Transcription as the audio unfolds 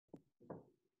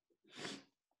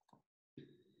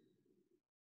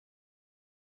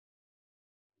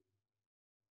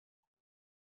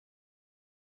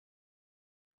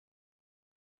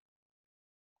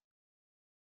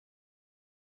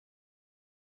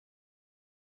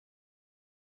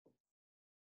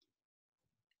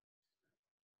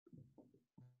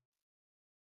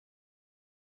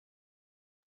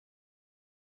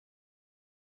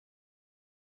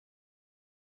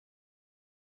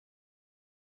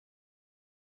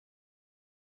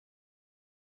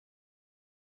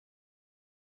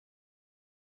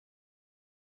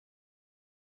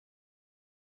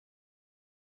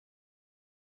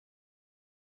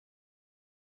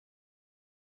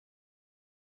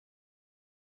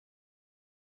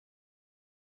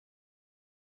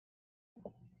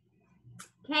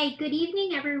Okay, good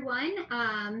evening, everyone.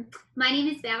 My name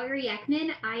is Valerie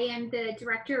Ekman. I am the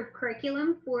Director of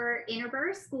Curriculum for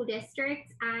Interboro School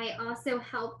District. I also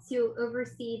help to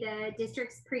oversee the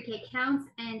district's pre-K counts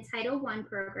and Title I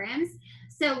programs.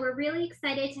 So we're really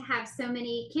excited to have so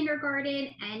many kindergarten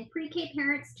and pre-K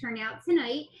parents turn out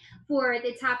tonight for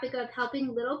the topic of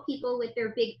helping little people with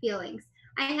their big feelings.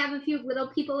 I have a few little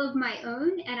people of my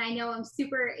own, and I know I'm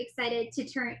super excited to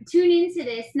tune into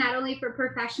this, not only for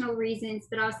professional reasons,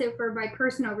 but also for my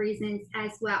personal reasons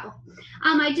as well.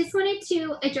 I just wanted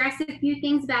to address a few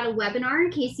things about a webinar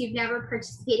in case you've never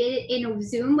participated in a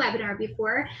Zoom webinar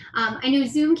before. I know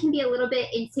Zoom can be a little bit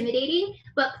intimidating,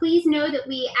 but please know that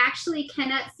we actually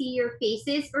cannot see your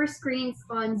faces or screens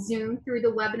on Zoom through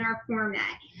the webinar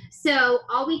format. So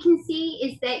all we can see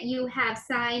is that you have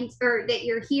signed or that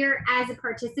you're here as a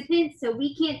participant. So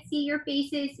we can't see your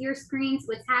faces, your screens,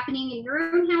 what's happening in your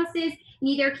own houses,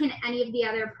 neither can any of the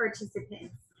other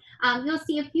participants. You'll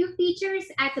see a few features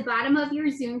at the bottom of your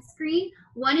Zoom screen.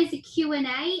 One is a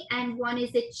Q&A and one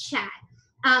is a chat.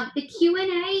 The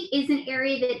Q&A is an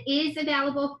area that is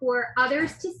available for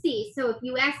others to see. So if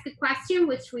you ask a question,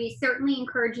 which we certainly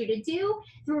encourage you to do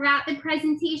throughout the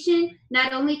presentation,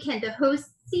 not only can the host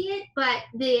see it, but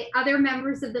the other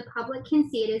members of the public can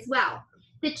see it as well.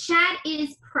 The chat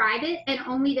is private and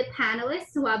only the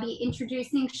panelists, who I'll be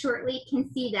introducing shortly,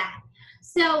 can see that.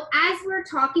 So as we're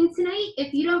talking tonight,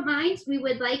 if you don't mind, we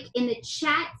would like in the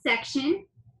chat section,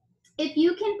 if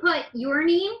you can put your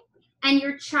name and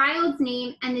your child's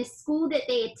name and the school that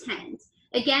they attend.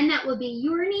 Again, that will be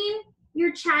your name,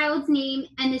 your child's name,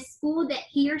 and the school that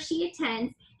he or she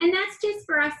attends. And that's just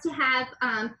for us to have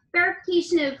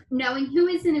verification of knowing who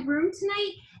is in the room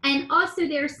tonight. And also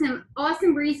there's some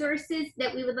awesome resources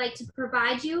that we would like to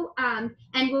provide you, and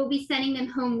we'll be sending them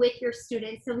home with your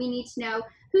students. So we need to know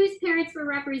whose parents were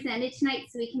represented tonight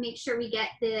so we can make sure we get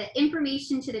the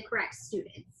information to the correct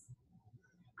students.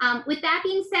 With that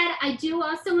being said, I do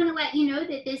also want to let you know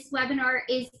that this webinar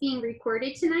is being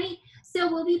recorded tonight. So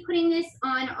we'll be putting this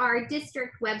on our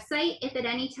district website. If at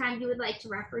any time you would like to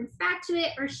reference back to it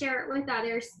or share it with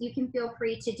others, you can feel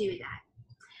free to do that.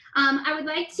 I would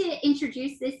like to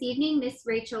introduce this evening Miss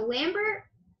Rachel Lambert.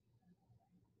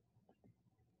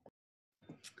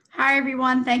 Hi,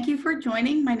 everyone. Thank you for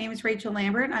joining. My name is Rachel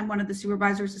Lambert. I'm one of the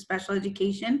supervisors of special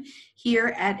education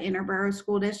here at Interboro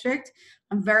School District.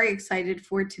 I'm very excited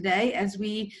for today as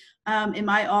we, in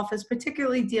my office,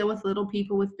 particularly deal with little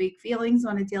people with big feelings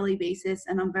on a daily basis.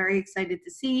 And I'm very excited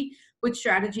to see which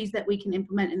strategies that we can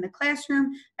implement in the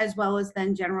classroom, as well as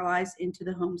then generalize into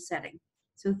the home setting.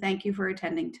 So thank you for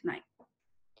attending tonight.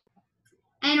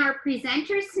 And our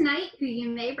presenters tonight, who you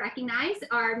may recognize,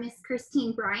 are Miss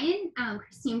Christine Bryan.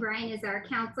 Christine Bryan is our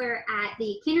counselor at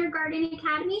the Kindergarten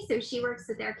Academy, so she works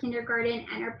with our kindergarten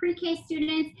and our pre-K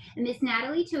students, and Miss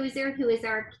Natalie Tozer, who is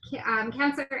our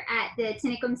counselor at the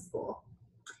Tinicum School.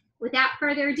 Without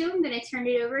further ado, I'm going to turn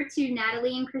it over to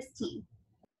Natalie and Christine.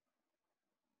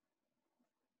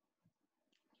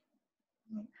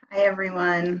 Hi,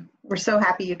 everyone. We're so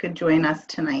happy you could join us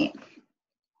tonight.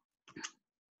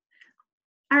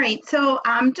 All right, so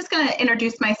I'm just going to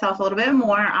introduce myself a little bit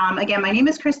more. Again, my name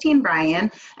is Christine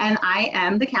Bryan, and I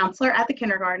am the counselor at the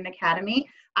Kindergarten Academy.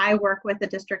 I work with the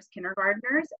district's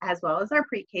kindergartners as well as our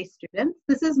pre-K students.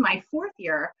 This is my 4th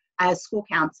year as school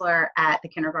counselor at the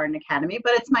Kindergarten Academy,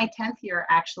 but it's my 10th year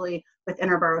actually with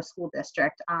Interboro School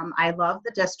District. I love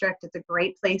the district. It's a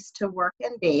great place to work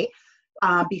and be.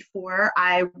 Before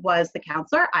I was the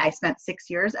counselor, I spent 6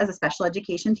 years as a special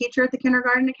education teacher at the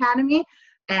Kindergarten Academy.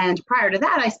 And prior to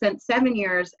that, I spent 7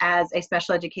 years as a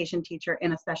special education teacher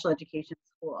in a special education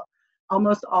school.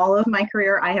 Almost all of my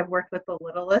career, I have worked with the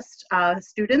littlest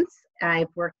students. I've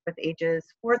worked with ages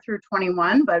 4 through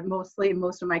 21, but most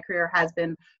of my career has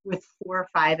been with 4,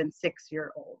 5, and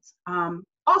 6-year-olds.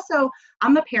 Also,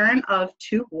 I'm the parent of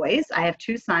 2 boys. I have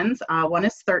 2 sons. One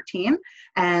is 13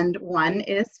 and one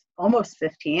is almost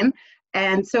 15.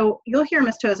 And so you'll hear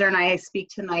Ms. Tozer and I speak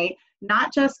tonight,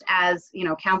 not just as,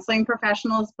 counseling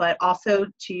professionals, but also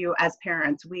to you as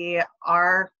parents. We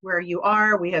are where you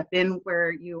are. We have been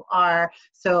where you are.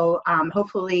 So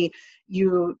hopefully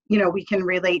we can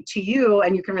relate to you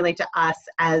and you can relate to us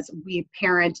as we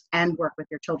parent and work with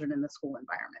your children in the school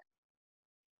environment.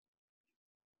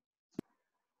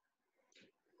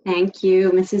 Thank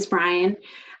you, Mrs. Bryan.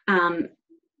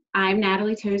 I'm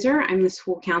Natalie Tozer. I'm the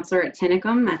school counselor at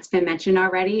Tinicum. That's been mentioned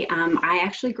already. I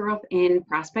actually grew up in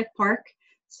Prospect Park,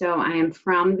 so I am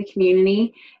from the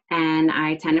community, and I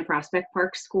attended Prospect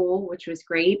Park School, which was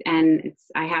great. And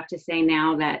I have to say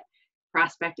now that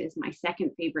Prospect is my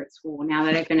second favorite school now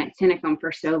that I've been at Tinicum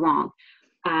for so long.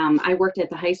 I worked at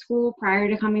the high school prior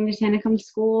to coming to Tinicum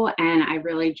School, and I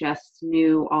really just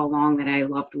knew all along that I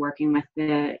loved working with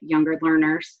the younger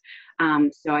learners.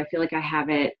 So I feel like I have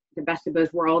it the best of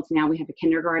both worlds. Now we have a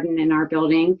kindergarten in our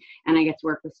building, and I get to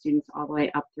work with students all the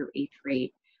way up through 8th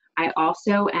grade. I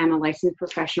also am a licensed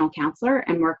professional counselor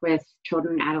and work with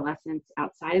children and adolescents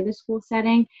outside of the school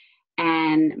setting.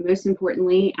 And most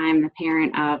importantly, I'm the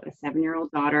parent of a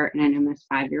 7-year-old daughter and an almost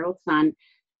 5-year-old son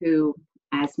who,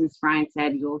 as Ms. Bryan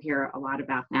said, you'll hear a lot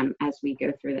about them as we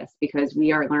go through this, because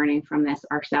we are learning from this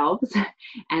ourselves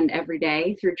and every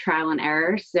day through trial and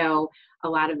error. So a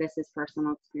lot of this is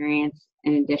personal experience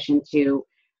in addition to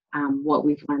what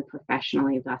we've learned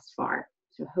professionally thus far.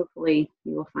 So hopefully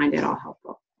you will find it all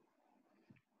helpful.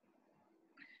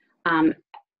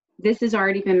 This has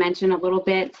already been mentioned a little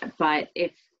bit, but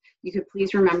if you could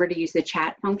please remember to use the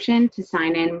chat function to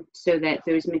sign in so that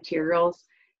those materials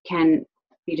can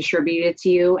be distributed to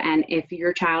you. And if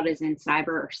your child is in cyber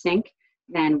or sync,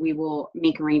 then we will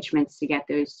make arrangements to get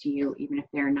those to you, even if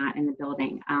they're not in the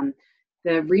building.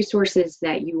 The resources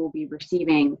that you will be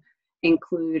receiving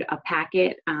include a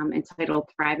packet entitled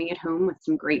Thriving at Home with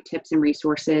some great tips and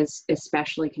resources,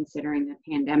 especially considering the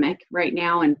pandemic right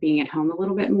now and being at home a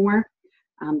little bit more.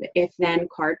 The If-Then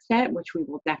card set, which we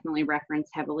will definitely reference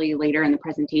heavily later in the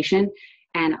presentation,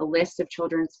 and a list of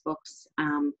children's books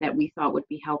that we thought would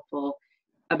be helpful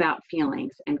about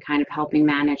feelings and kind of helping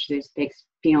manage those big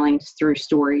feelings through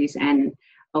stories and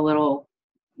a little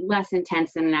less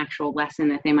intense than an actual lesson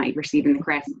that they might receive in the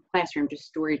classroom, just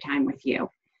story time with you.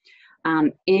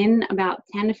 In about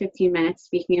 10 to 15 minutes,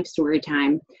 speaking of story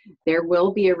time, there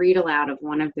will be a read aloud of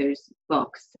one of those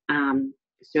books.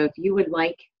 So if you would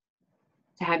like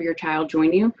to have your child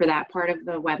join you for that part of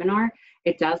the webinar,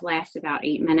 it does last about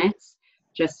 8 minutes.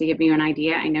 Just to give you an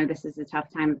idea, I know this is a tough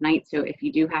time of night, so if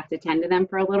you do have to tend to them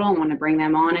for a little and want to bring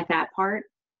them on at that part,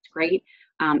 it's great.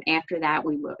 After that,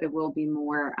 it will be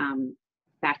more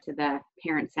back to the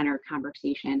parent-centered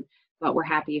conversation, but we're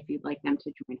happy if you'd like them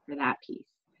to join for that piece.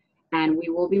 And we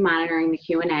will be monitoring the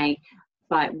Q&A,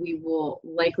 but we will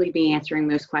likely be answering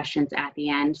those questions at the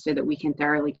end so that we can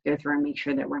thoroughly go through and make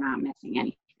sure that we're not missing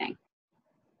anything.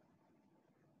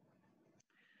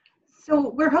 So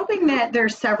we're hoping that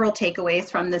there's several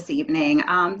takeaways from this evening.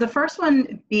 The first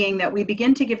one being that we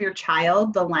begin to give your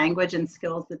child the language and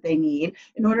skills that they need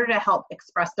in order to help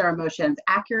express their emotions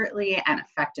accurately and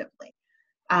effectively.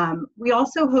 We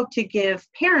also hope to give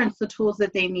parents the tools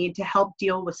that they need to help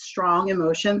deal with strong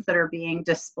emotions that are being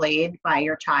displayed by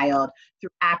your child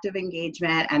through active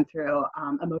engagement and through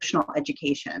emotional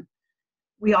education.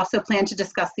 We also plan to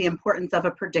discuss the importance of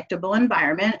a predictable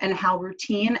environment and how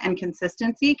routine and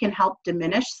consistency can help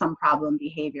diminish some problem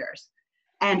behaviors.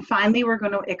 And finally, we're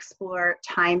going to explore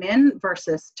time in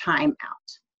versus time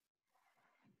out.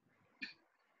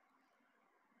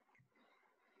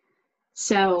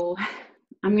 So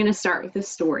I'm going to start with a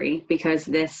story because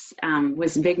this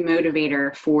was a big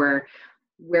motivator for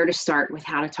where to start with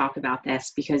how to talk about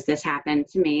this, because this happened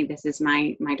to me. This is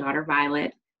my daughter,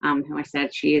 Violet, who I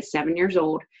said she is 7 years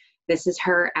old. This is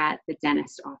her at the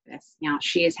dentist's office. Now,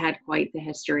 she has had quite the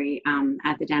history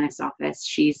at the dentist's office.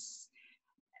 She's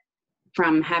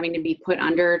from having to be put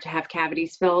under to have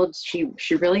cavities filled.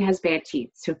 She really has bad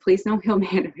teeth. So please don't feel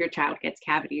bad if your child gets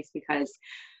cavities, because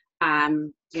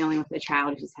I'm dealing with a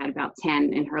child who's had about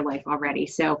 10 in her life already.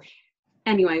 So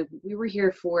anyway, we were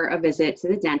here for a visit to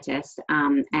the dentist,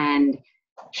 and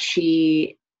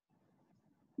she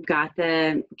got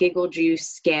the giggle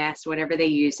juice, gas, whatever they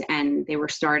use, and they were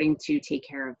starting to take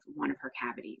care of one of her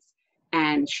cavities.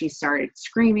 And she started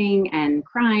screaming and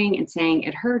crying and saying,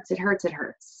 "It hurts, it hurts, it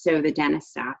hurts." So the dentist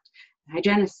stopped. The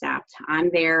hygienist stopped. I'm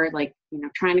there, like,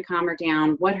 trying to calm her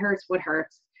down. What hurts? What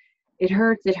hurts? It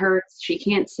hurts, it hurts. She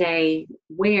can't say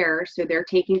where, so they're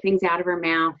taking things out of her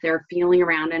mouth. They're feeling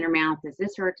around in her mouth. Does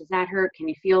this hurt? Does that hurt? Can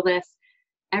you feel this?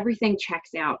 Everything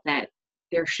checks out that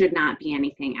there should not be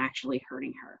anything actually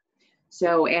hurting her.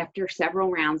 So after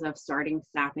several rounds of starting,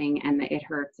 stopping, and the it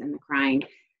hurts and the crying,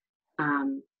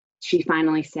 she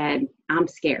finally said, "I'm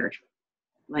scared.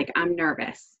 Like, I'm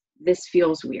nervous. This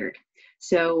feels weird."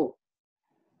 So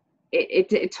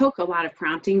it took a lot of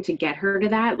prompting to get her to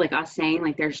that, like us saying,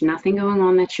 like, there's nothing going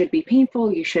on that should be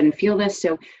painful. You shouldn't feel this.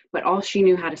 So, but all she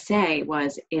knew how to say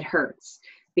was, "It hurts,"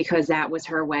 because that was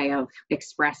her way of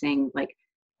expressing, like,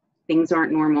 things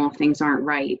aren't normal, things aren't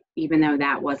right, even though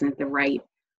that wasn't the right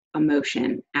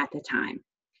emotion at the time.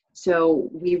 So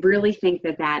we really think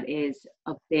that that is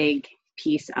a big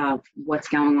piece of what's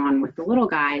going on with the little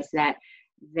guys, that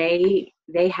they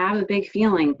have a big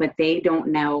feeling, but they don't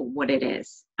know what it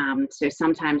is. So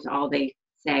sometimes all they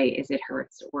say is "it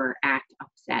hurts" or act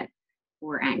upset.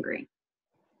 or angry.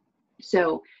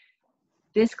 So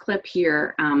this clip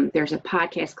here, there's a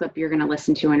podcast clip you're going to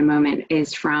listen to in a moment,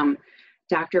 is from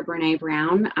Dr. Brene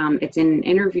Brown. It's an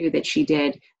interview that she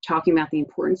did talking about the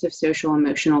importance of social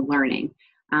emotional learning.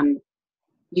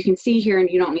 You can see here, and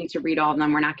you don't need to read all of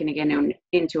them, we're not going to get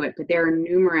into it, but there are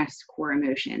numerous core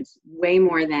emotions, way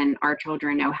more than our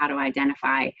children know how to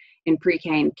identify in pre-K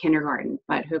and kindergarten.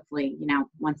 But hopefully,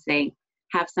 once they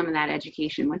have some of that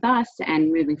education with us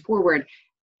and moving forward,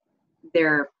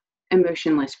 their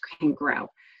emotion list can grow.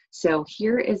 So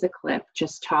here is a clip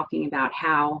just talking about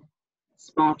how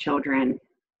small children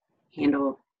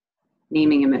handle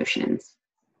naming emotions.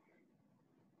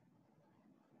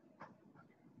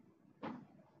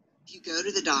 If you go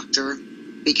to the doctor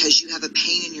because you have a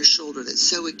pain in your shoulder that's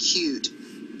so acute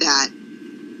that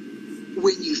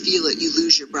when you feel it, you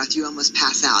lose your breath, you almost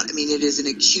pass out. I mean, it is an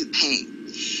acute pain.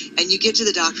 And you get to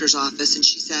the doctor's office and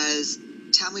she says,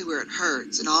 "Tell me where it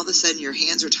hurts." And all of a sudden your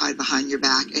hands are tied behind your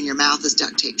back and your mouth is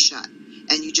duct taped shut.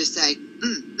 And you just say,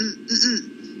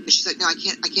 And she's like, "No, I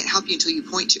can't help you until you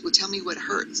point to, well, tell me what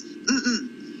hurts."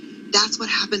 That's what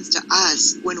happens to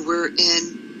us when we're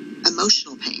in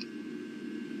emotional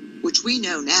pain, which we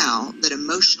know now that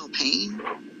emotional pain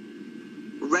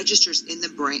registers in the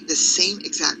brain, the same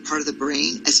exact part of the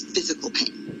brain as physical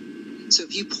pain. So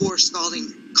if you pour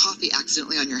scalding coffee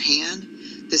accidentally on your hand,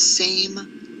 the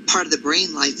same part of the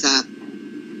brain lights up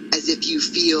as if you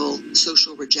feel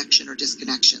social rejection or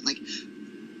disconnection. Like,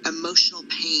 emotional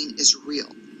pain is real.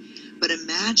 But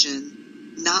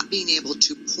imagine not being able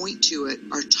to point to it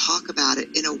or talk about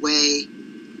it in a way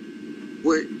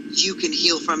where you can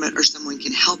heal from it or someone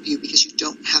can help you because you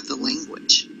don't have the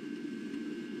language.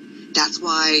 That's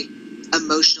why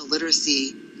emotional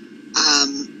literacy,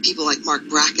 people like Mark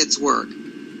Brackett's work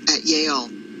at Yale,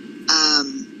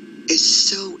 is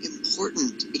so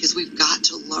important because we've got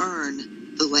to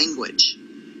learn the language.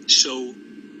 So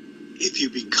if you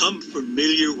become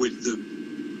familiar with the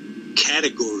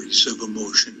categories of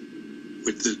emotion,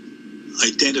 with the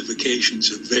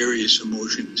identifications of various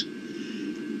emotions,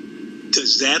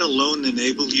 does that alone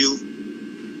enable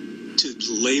you to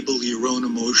label your own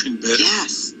emotion better?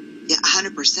 Yes, yeah,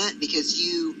 100%, because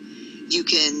you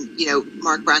can,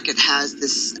 Mark Brackett has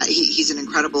this, he's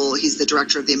the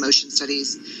director of the emotion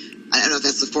studies. I don't know if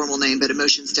that's the formal name, but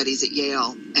emotion studies at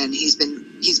Yale. And he's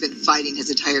been fighting his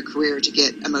entire career to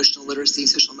get emotional literacy,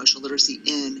 social emotional literacy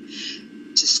in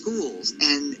to schools.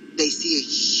 And they see a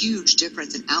huge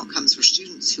difference in outcomes for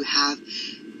students who have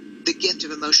the gift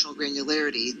of emotional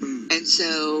granularity. And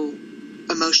so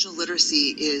emotional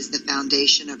literacy is the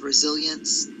foundation of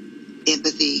resilience,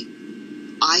 empathy,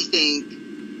 I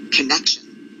think connection.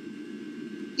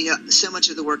 So much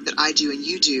of the work that I do and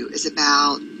you do is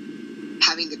about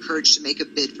having the courage to make a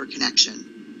bid for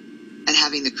connection and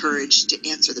having the courage to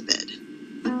answer the bid.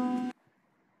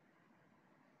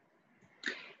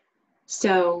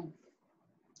 So,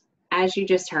 as you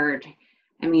just heard,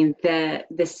 I mean, the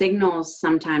signals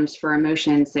sometimes for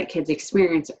emotions that kids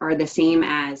experience are the same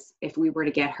as if we were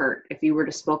to get hurt, if you were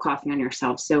to spill coffee on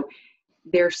yourself. So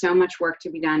there's so much work to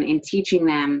be done in teaching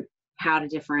them how to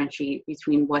differentiate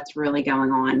between what's really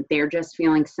going on. They're just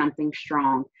feeling something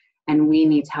strong, and we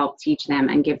need to help teach them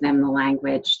and give them the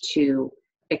language to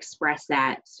express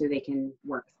that so they can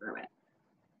work through it.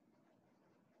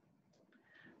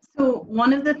 So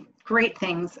one of the great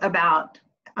things about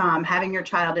having your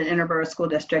child in Interboro School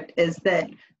District is that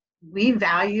we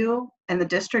value, and the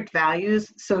district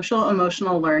values, social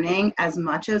emotional learning as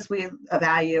much as we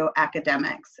value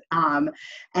academics.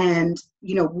 And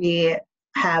we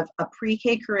have a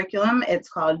pre-K curriculum. It's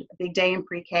called Big Day in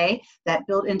Pre-K, that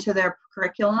built into their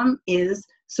curriculum is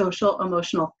social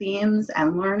emotional themes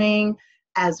and learning,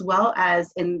 as well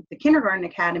as in the Kindergarten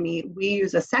Academy, we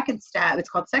use a second step. It's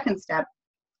called Second Step,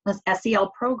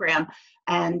 SEL program,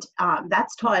 and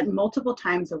that's taught multiple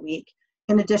times a week.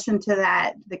 In addition to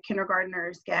that, the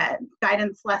kindergartners get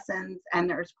guidance lessons, and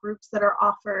there's groups that are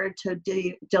offered to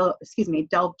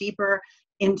delve deeper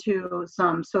into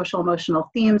some social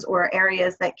emotional themes or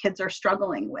areas that kids are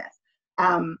struggling with.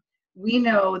 We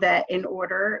know that in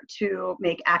order to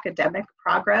make academic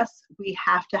progress, we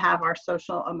have to have our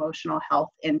social emotional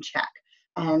health in check,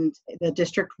 and the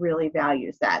district really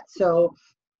values that. So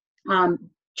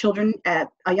children at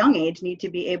a young age need to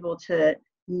be able to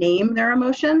name their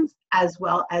emotions as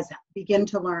well as begin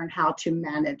to learn how to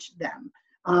manage them.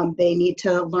 They need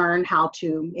to learn how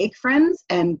to make friends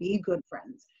and be good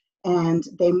friends. And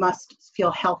they must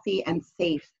feel healthy and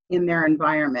safe in their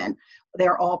environment.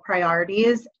 They're all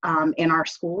priorities in our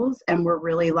schools, and we're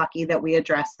really lucky that we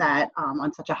address that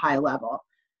on such a high level.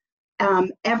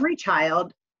 Every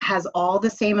child has all the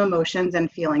same emotions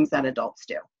and feelings that adults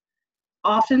do.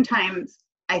 Oftentimes,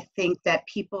 I think that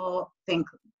people think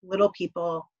little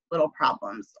people, little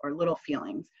problems, or little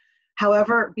feelings.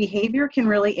 However, behavior can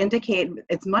really indicate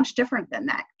it's much different than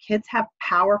that. Kids have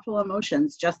powerful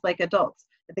emotions just like adults.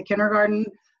 At the Kindergarten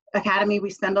Academy,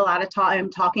 we spend a lot of time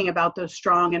talking about those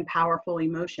strong and powerful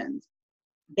emotions.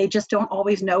 They just don't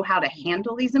always know how to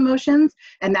handle these emotions.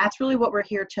 And that's really what we're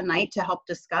here tonight to help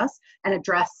discuss and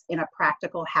address in a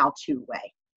practical how-to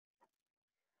way.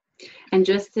 And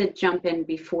just to jump in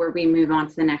before we move on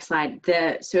to the next slide,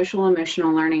 the social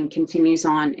emotional learning continues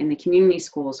on in the community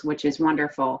schools, which is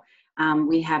wonderful.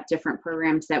 We have different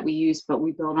programs that we use, but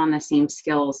we build on the same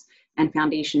skills and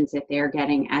foundations that they're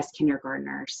getting as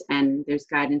kindergartners, and there's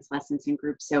guidance lessons in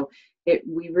groups. So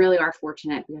we really are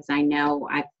fortunate, because I know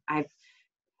I've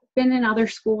been in other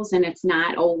schools and it's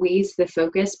not always the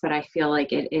focus, but I feel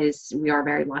like it is. We are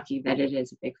very lucky that it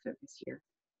is a big focus here.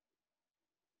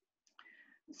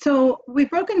 So we've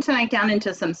broken tonight down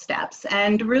into some steps,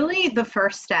 and really the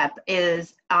first step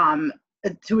is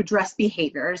to address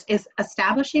behaviors is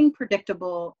establishing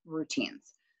predictable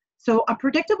routines. So a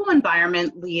predictable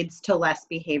environment leads to less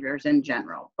behaviors in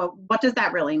general, but what does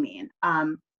that really mean?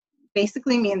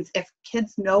 Basically means if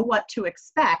kids know what to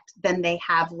expect, then they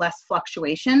have less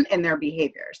fluctuation in their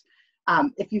behaviors.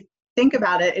 If you think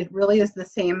about it, it really is the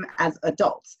same as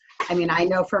adults. I mean, I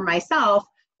know for myself,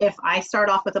 if I start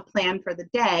off with a plan for the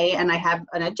day and I have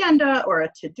an agenda or a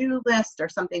to-do list or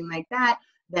something like that,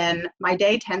 then my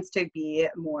day tends to be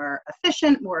more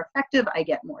efficient, more effective. I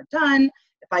get more done.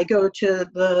 If I go to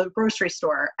the grocery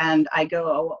store and I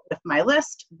go with my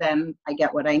list, then I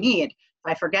get what I need.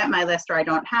 If I forget my list or I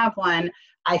don't have one,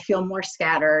 I feel more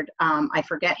scattered. I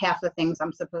forget half the things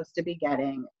I'm supposed to be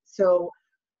getting. So,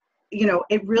 you know,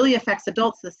 it really affects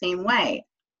adults the same way.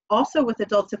 Also with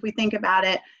adults, if we think about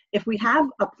it, if we have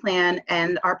a plan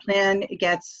and our plan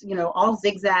gets, you know, all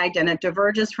zigzagged and it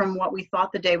diverges from what we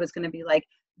thought the day was going to be like,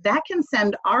 that can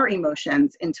send our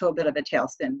emotions into a bit of a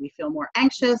tailspin. We feel more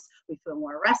anxious, we feel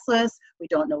more restless, we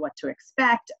don't know what to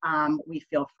expect, we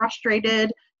feel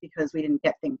frustrated because we didn't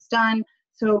get things done.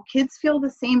 So kids feel the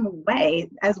same way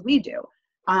as we do.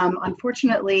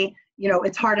 Unfortunately, you know,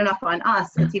 it's hard enough on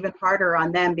us, it's even harder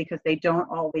on them because they don't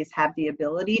always have the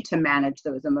ability to manage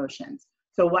those emotions.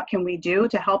 So what can we do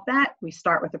to help that? We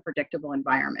start with a predictable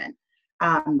environment.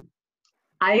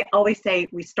 I always say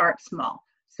we start small.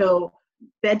 So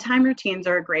bedtime routines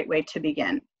are a great way to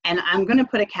begin. And I'm going to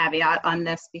put a caveat on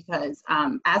this because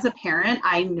as a parent,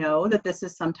 I know that this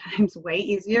is sometimes way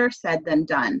easier said than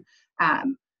done.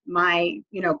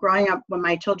 Growing up when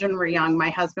my children were young, my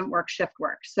husband worked shift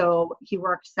work. So he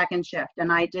worked second shift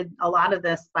and I did a lot of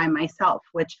this by myself,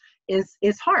 which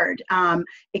is hard.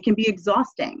 It can be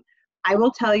exhausting. I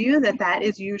will tell you that that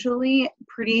is usually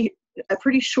a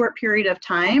pretty short period of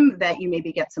time that you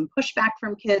maybe get some pushback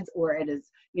from kids, or it is,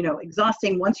 you know,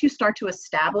 exhausting. Once you start to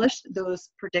establish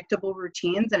those predictable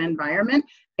routines and environment,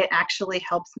 it actually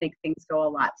helps make things go a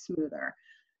lot smoother.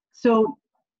 So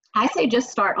I say just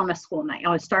start on a school night.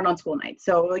 I would start on school night.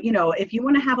 So, you know, if you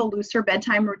want to have a looser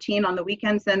bedtime routine on the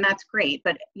weekends, then that's great.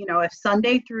 But, you know, if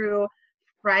Sunday through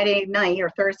Friday night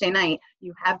or Thursday night,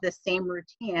 you have the same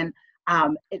routine,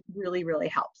 it really, really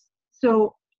helps.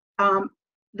 So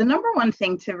the number one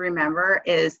thing to remember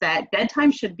is that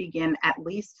bedtime should begin at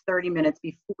least 30 minutes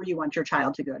before you want your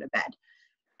child to go to bed.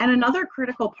 And another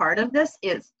critical part of this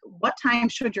is what time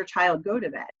should your child go to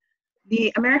bed?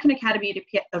 The American Academy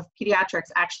of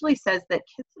Pediatrics actually says that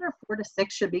kids that are 4 to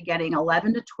 6 should be getting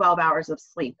 11 to 12 hours of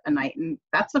sleep a night. And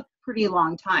that's a pretty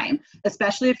long time,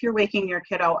 especially if you're waking your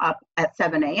kiddo up at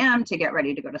 7 a.m. to get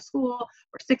ready to go to school,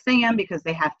 or 6 a.m. because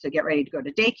they have to get ready to go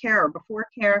to daycare or before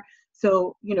care.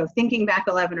 So, you know, thinking back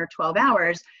 11 or 12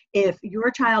 hours, if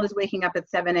your child is waking up at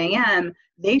 7 a.m.,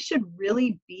 they should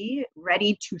really be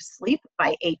ready to sleep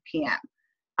by 8 p.m.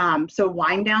 So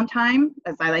wind down time,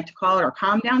 as I like to call it, or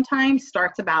calm down time,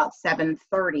 starts about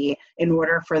 7:30 in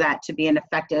order for that to be an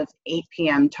effective 8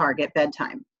 p.m. target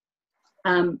bedtime.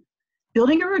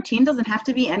 Building a routine doesn't have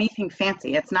to be anything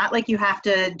fancy. It's not like you have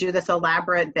to do this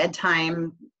elaborate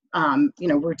bedtime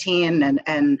routine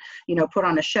and put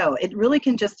on a show. It really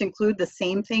can just include the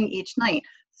same thing each night.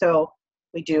 So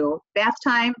we do bath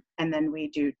time, and then we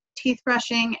do teeth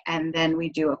brushing, and then we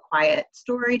do a quiet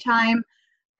story time.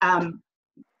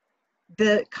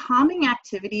 The calming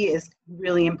activity is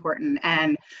really important.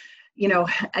 And, you know,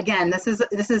 again, this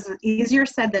is easier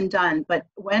said than done, but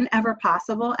whenever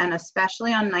possible, and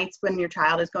especially on nights when your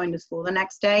child is going to school the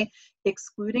next day,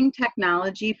 excluding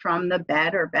technology from the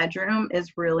bed or bedroom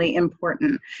is really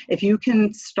important. If you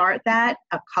can start that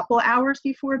a couple hours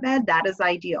before bed, that is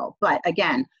ideal. But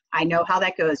again, I know how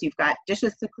that goes. You've got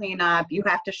dishes to clean up, you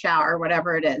have to shower,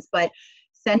 whatever it is. But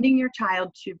sending your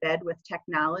child to bed with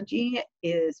technology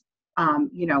is,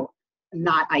 you know,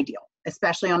 not ideal,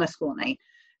 especially on a school night.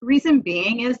 Reason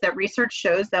being is that research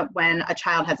shows that when a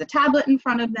child has a tablet in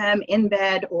front of them in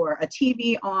bed, or a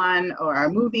TV on, or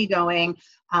a movie going,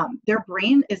 their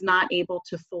brain is not able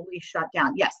to fully shut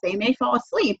down. Yes, they may fall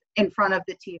asleep in front of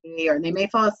the TV, or they may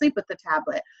fall asleep with the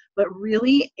tablet, but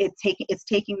really it's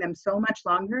taking them so much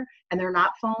longer, and they're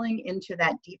not falling into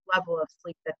that deep level of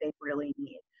sleep that they really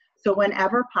need. So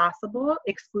whenever possible,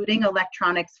 excluding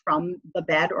electronics from the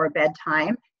bed or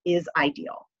bedtime is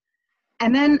ideal.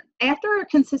 And then after a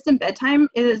consistent bedtime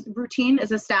routine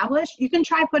is established, you can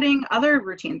try putting other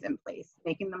routines in place,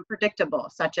 making them predictable,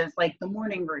 such as like the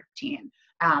morning routine.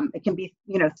 It can be,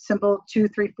 you know, simple 2,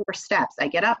 3, 4 steps. I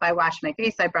get up, I wash my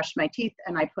face, I brush my teeth,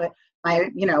 and I put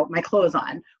my, you know, my clothes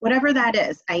on. Whatever that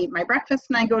is, I eat my breakfast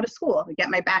and I go to school. I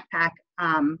get my backpack.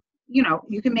 You know,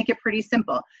 you can make it pretty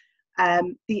simple.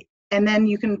 And then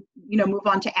you can, you know, move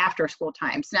on to after school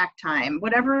time, snack time,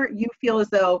 whatever you feel as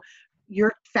though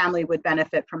your family would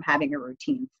benefit from having a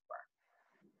routine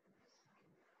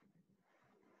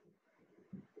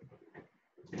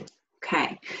for.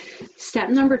 Okay. Step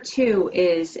number 2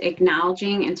 is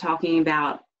acknowledging and talking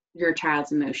about your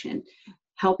child's emotion,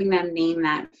 helping them name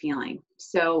that feeling.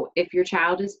 So if your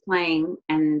child is playing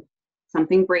and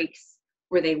something breaks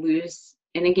or they lose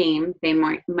in a game, they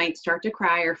might start to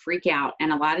cry or freak out.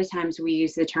 And a lot of times we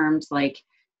use the terms like,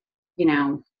 you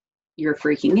know, you're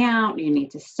freaking out, you need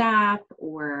to stop,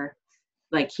 or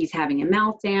like he's having a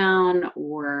meltdown,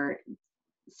 or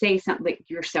say something like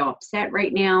you're so upset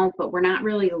right now, but we're not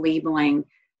really labeling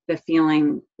the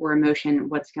feeling or emotion,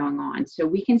 what's going on. So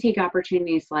we can take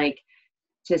opportunities like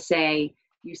to say,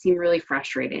 you seem really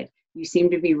frustrated. You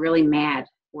seem to be really mad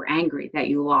or angry that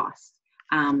you lost.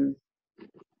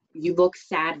 You look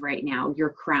sad right now. You're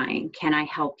crying. Can I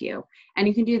help you? And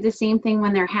you can do the same thing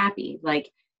when they're happy.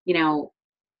 Like, you know,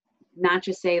 not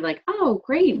just say like, oh,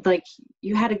 great, like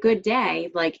you had a good day.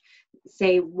 Like,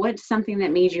 say, what's something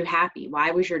that made you happy?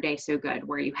 Why was your day so good?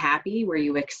 Were you happy? Were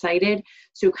you excited?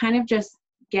 So kind of just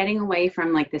getting away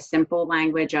from like the simple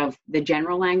language of the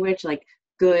general language, like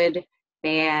good,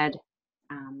 bad,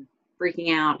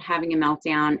 freaking out, having a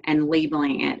meltdown, and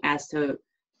labeling it as to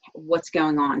what's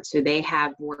going on. So they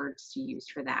have words to use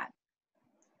for that.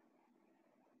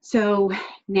 So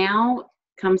now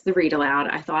comes the read aloud.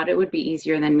 I thought it would be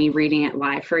easier than me reading it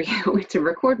live for you to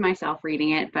record myself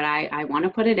reading it, but I want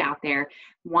to put it out there.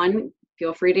 1,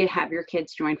 feel free to have your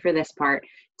kids join for this part.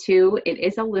 2, it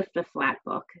is a lift the flat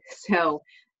book. So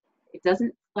it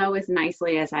doesn't flow as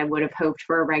nicely as I would have hoped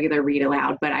for a regular read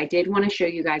aloud, but I did want to show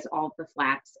you guys all of the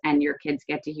flats, and your kids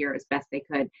get to hear as best they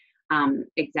could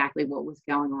exactly what was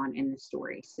going on in the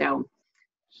story. So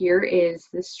here is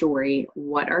the story,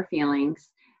 What Are Feelings,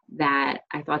 that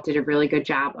I thought did a really good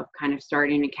job of kind of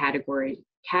starting to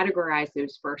categorize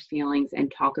those first feelings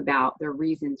and talk about the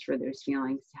reasons for those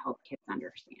feelings to help kids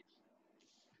understand.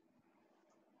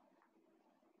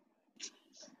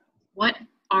 What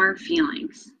are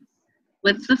feelings?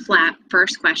 Lift the Flap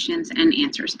First Questions and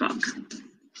Answers book.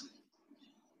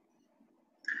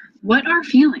 What are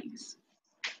feelings?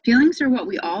 Feelings are what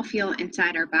we all feel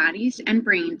inside our bodies and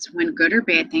brains when good or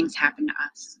bad things happen to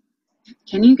us.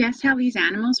 Can you guess how these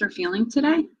animals are feeling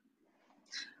today?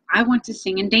 I want to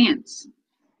sing and dance.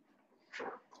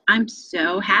 I'm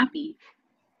so happy.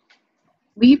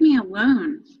 Leave me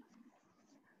alone.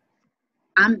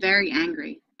 I'm very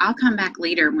angry. I'll come back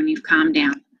later when you've calmed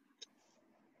down.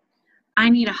 I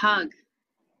need a hug.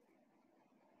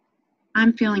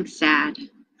 I'm feeling sad.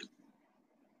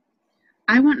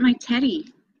 I want my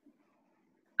teddy.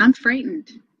 I'm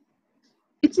frightened.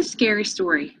 It's a scary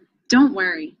story. Don't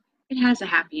worry. It has a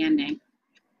happy ending.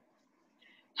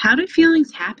 How do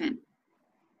feelings happen?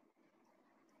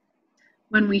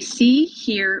 When we see,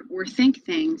 hear, or think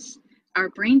things, our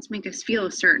brains make us feel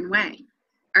a certain way.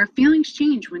 Our feelings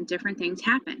change when different things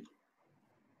happen.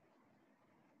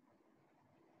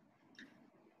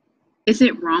 Is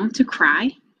it wrong to cry?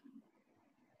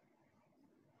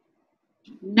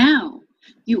 No.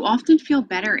 You often feel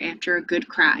better after a good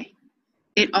cry.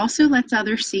 It also lets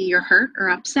others see you're hurt or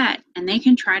upset, and they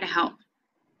can try to help.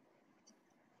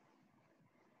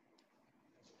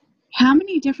 How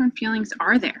many different feelings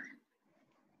are there?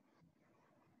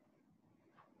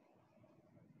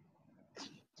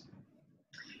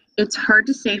 It's hard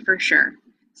to say for sure.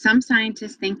 Some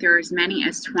scientists think there are as many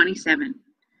as 27.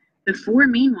 The four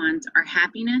main ones are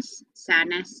happiness,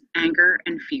 sadness, anger,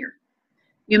 and fear.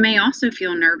 You may also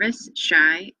feel nervous,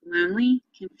 shy, lonely,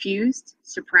 confused,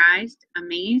 surprised,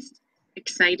 amazed,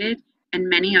 excited, and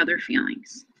many other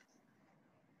feelings.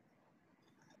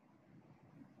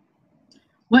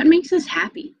 What makes us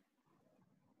happy?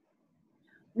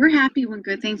 We're happy when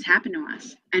good things happen to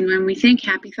us and when we think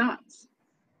happy thoughts.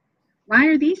 Why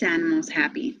are these animals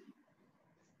happy?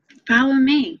 Follow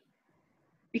me,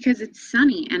 because it's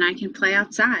sunny and I can play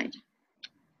outside.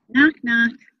 Knock,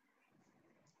 knock,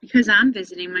 because I'm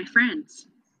visiting my friends.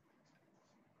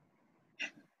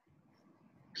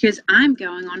 Because I'm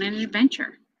going on an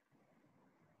adventure.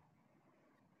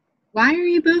 Why are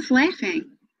you both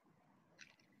laughing?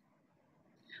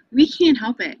 We can't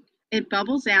help it. It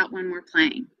bubbles out when we're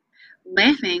playing.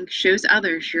 Laughing shows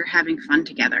others you're having fun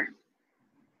together.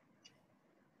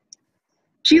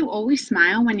 Do you always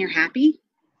smile when you're happy?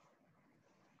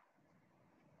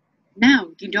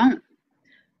 No, you don't.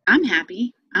 I'm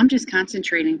happy. I'm just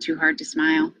concentrating too hard to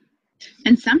smile.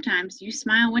 And sometimes you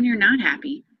smile when you're not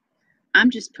happy. I'm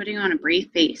just putting on a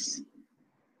brave face.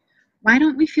 Why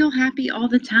don't we feel happy all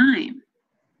the time?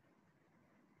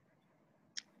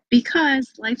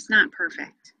 Because life's not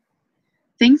perfect.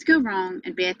 Things go wrong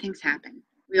and bad things happen.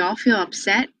 We all feel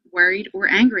upset, worried, or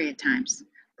angry at times,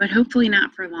 but hopefully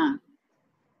not for long.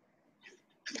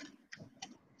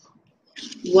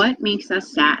 What makes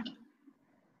us sad?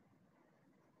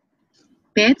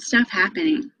 Bad stuff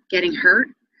happening, getting hurt,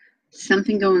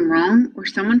 something going wrong, or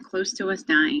someone close to us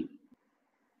dying.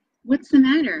 What's the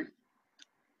matter?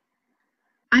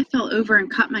 I fell over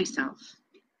and cut myself.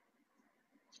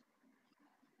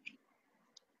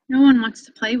 No one wants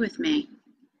to play with me.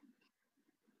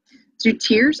 Do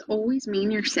tears always mean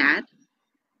you're sad?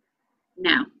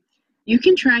 No. You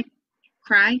can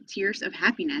cry tears of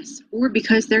happiness or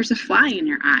because there's a fly in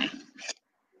your eye.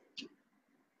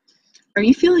 Are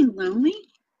you feeling lonely?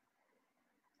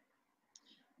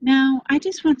 No, I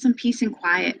just want some peace and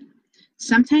quiet.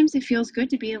 Sometimes it feels good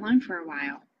to be alone for a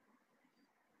while.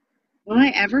 Will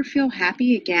I ever feel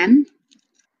happy again?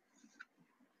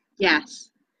 Yes.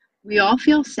 We all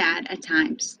feel sad at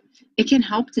times. It can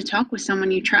help to talk with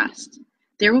someone you trust.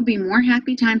 There will be more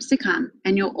happy times to come,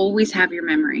 and you'll always have your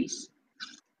memories.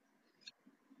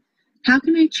 How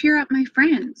can I cheer up my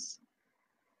friends?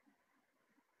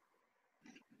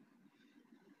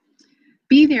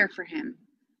 Be there for him.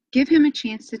 Give him a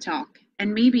chance to talk,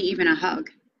 and maybe even a hug.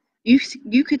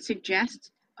 You could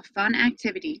suggest a fun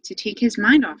activity to take his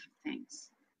mind off of things.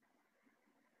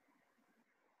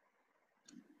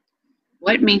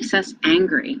 What makes us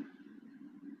angry?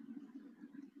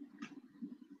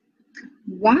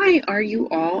 Why are you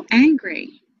all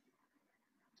angry?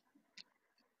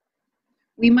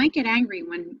 We might get angry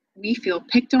when we feel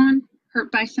picked on,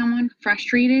 hurt by someone,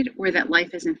 frustrated, or that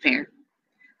life isn't fair.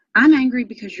 I'm angry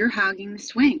because you're hogging the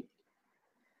swing.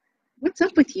 What's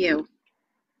up with you?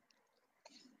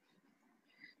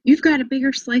 You've got a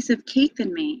bigger slice of cake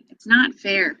than me. It's not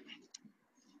fair.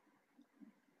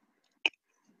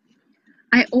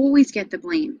 I always get the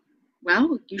blame.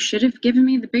 Well, you should have given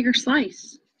me the bigger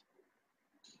slice.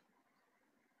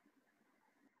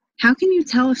 How can you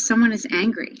tell if someone is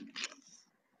angry?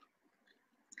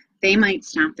 They might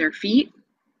stomp their feet,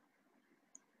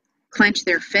 clench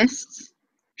their fists,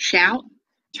 shout,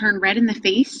 turn red in the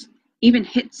face, even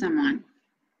hit someone.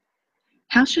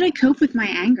 How should I cope with my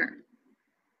anger?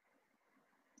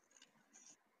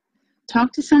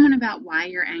 Talk to someone about why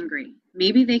you're angry.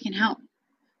 Maybe they can help.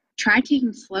 Try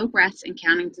taking slow breaths and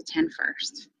counting to 10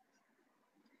 first.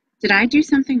 Did I do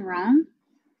something wrong?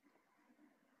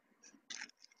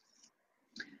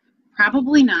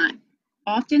 Probably not.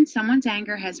 Often someone's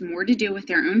anger has more to do with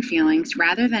their own feelings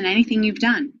rather than anything you've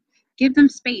done. Give them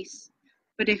space.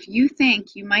 But if you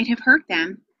think you might have hurt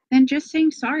them, then just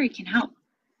saying sorry can help.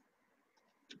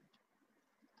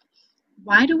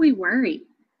 Why do we worry?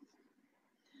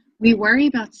 We worry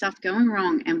about stuff going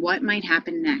wrong and what might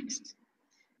happen next.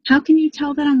 How can you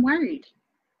tell that I'm worried?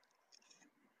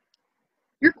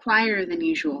 You're quieter than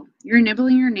usual. You're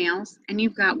nibbling your nails and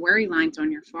you've got worry lines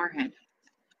on your forehead.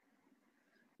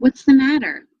 What's the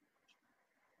matter?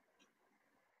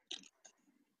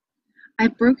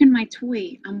 I've broken my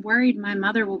toy. I'm worried my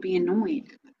mother will be annoyed.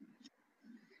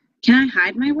 Can I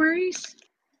hide my worries?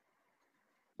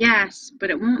 Yes,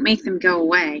 but it won't make them go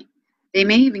away. They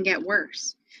may even get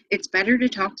worse. It's better to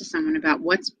talk to someone about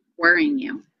what's worrying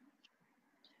you.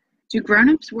 Do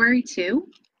grown-ups worry too?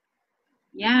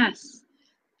 Yes.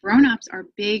 Grown-ups are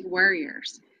big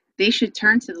worriers. They should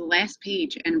turn to the last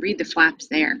page and read the flaps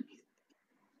there.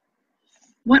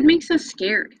 What makes us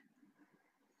scared?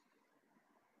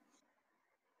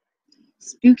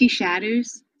 Spooky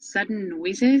shadows, sudden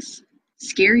noises,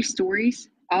 scary stories,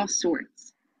 all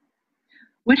sorts.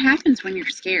 What happens when you're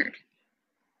scared?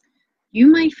 You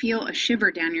might feel a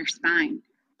shiver down your spine,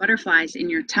 butterflies in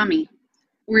your tummy,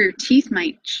 or your teeth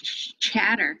might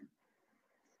chatter.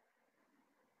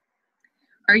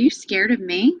 Are you scared of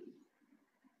me?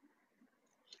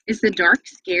 Is the dark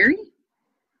scary?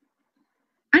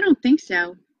 I don't think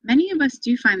so. Many of us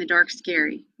do find the dark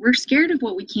scary. We're scared of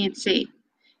what we can't see.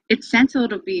 It's sensible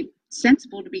to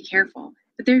be careful,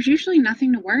 but there's usually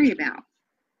nothing to worry about.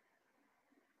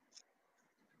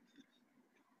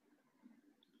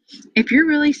 If you're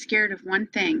really scared of one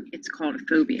thing, it's called a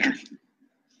phobia.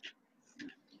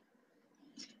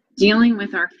 Dealing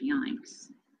with our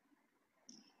feelings.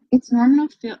 It's normal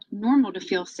to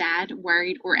feel sad,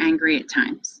 worried, or angry at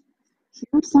times. Here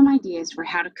are some ideas for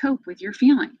how to cope with your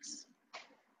feelings.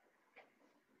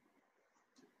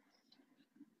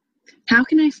 How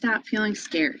can I stop feeling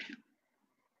scared?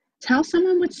 Tell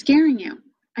someone what's scaring you.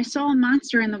 I saw a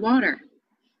monster in the water.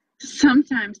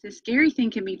 Sometimes the scary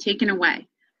thing can be taken away.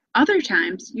 Other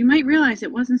times, you might realize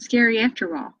it wasn't scary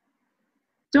after all.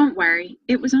 Don't worry,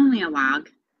 it was only a log.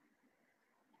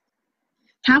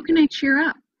 How can I cheer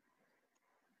up?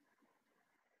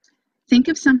 Think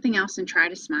of something else and try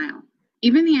to smile.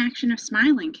 Even the action of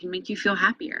smiling can make you feel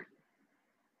happier.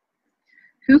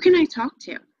 Who can I talk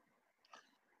to?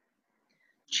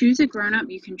 Choose a grown-up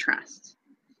you can trust.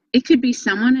 It could be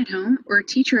someone at home or a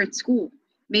teacher at school.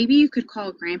 Maybe you could call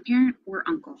a grandparent or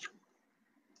uncle.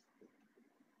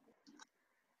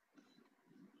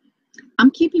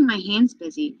 I'm keeping my hands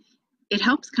busy. It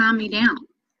helps calm me down.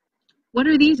 What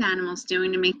are these animals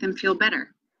doing to make them feel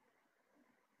better?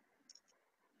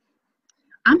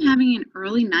 I'm having an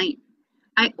early night.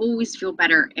 I always feel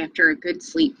better after a good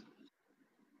sleep.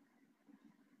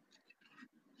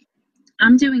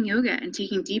 I'm doing yoga and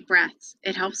taking deep breaths.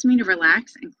 It helps me to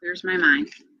relax and clears my mind.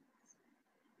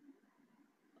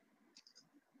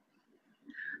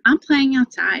 I'm playing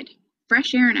outside.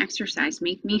 Fresh air and exercise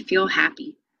make me feel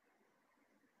happy.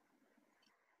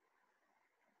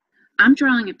 I'm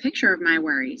drawing a picture of my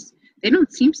worries. They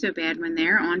don't seem so bad when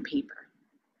they're on paper.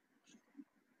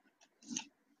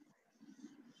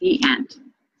 The end.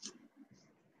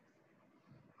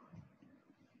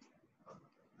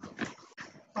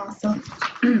 Awesome.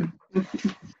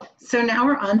 So now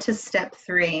we're on to step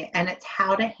 3, and it's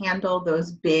how to handle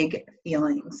those big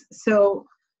feelings. So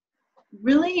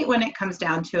really, when it comes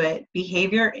down to it,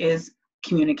 behavior is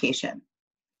communication.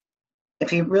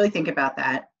 If you really think about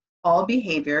that, all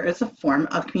behavior is a form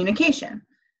of communication.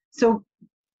 So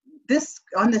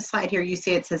on this slide here, you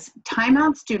see it says,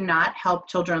 timeouts do not help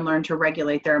children learn to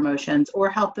regulate their emotions or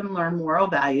help them learn moral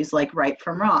values like right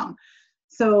from wrong.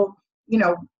 So,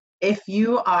 if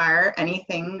you are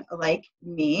anything like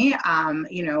me,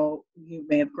 you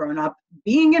may have grown up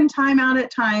being in timeout at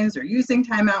times or using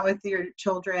timeout with your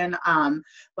children,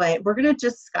 but we're going to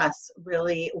discuss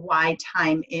really why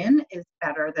time in is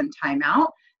better than timeout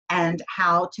and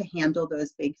how to handle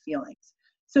those big feelings.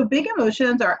 So big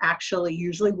emotions are actually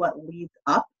usually what leads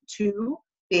up to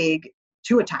a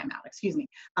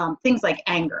timeout, things like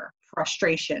anger,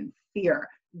 frustration, fear,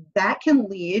 that can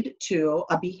lead to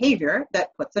a behavior that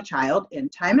puts a child in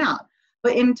timeout.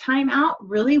 But in timeout,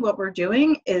 really what we're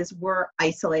doing is we're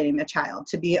isolating the child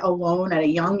to be alone at a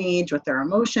young age with their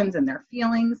emotions and their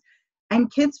feelings.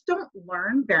 And kids don't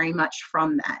learn very much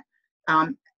from that.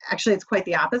 Actually, it's quite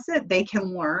the opposite. They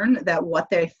can learn that what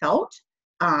they felt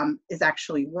is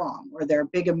actually wrong, or their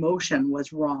big emotion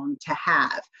was wrong to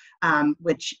have,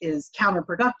 which is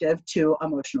counterproductive to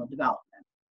emotional development.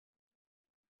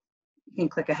 You can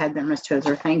click ahead there, Ms.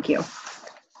 Tozer. Thank you.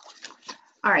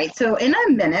 All right, so in a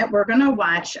minute, we're going to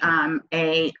watch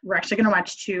we're actually going to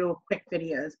watch 2 quick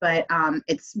videos, but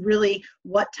it's really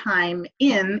what time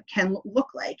in can look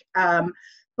like.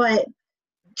 But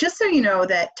just so you know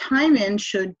that time in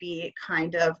should be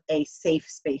kind of a safe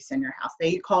space in your house.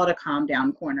 They call it a calm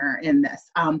down corner in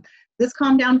this. This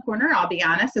calm down corner, I'll be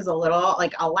honest, is a little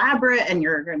elaborate, and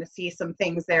you're going to see some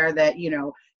things there that,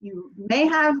 you may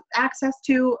have access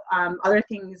to, other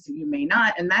things you may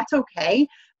not, and that's okay.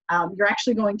 You're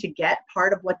actually going to get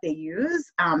part of what they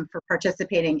use for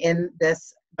participating in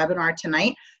this webinar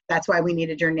tonight. That's why we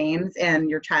needed your names and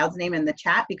your child's name in the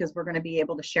chat, because we're going to be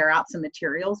able to share out some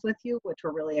materials with you, which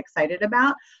we're really excited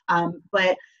about.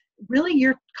 But really,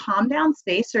 your calm down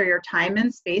space or your time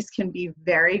in space can be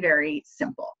very, very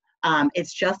simple.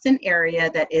 It's just an area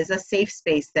that is a safe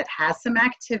space that has some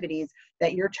activities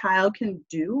that your child can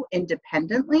do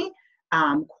independently,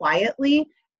 quietly,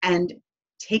 and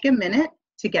take a minute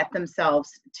to get themselves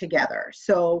together.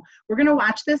 So we're going to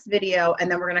watch this video, and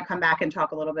then we're going to come back and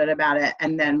talk a little bit about it,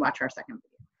 and then watch our second video.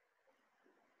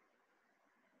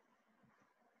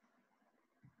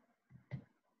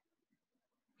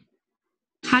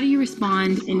 How do you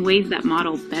respond in ways that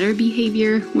model better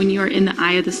behavior when you are in the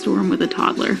eye of the storm with a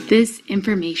toddler? This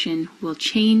information will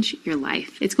change your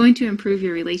life. It's going to improve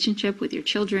your relationship with your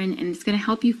children, and it's going to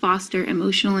help you foster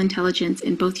emotional intelligence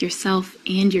in both yourself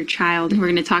and your child. We're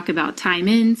going to talk about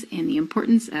time-ins and the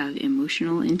importance of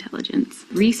emotional intelligence.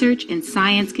 Research and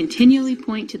science continually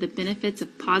point to the benefits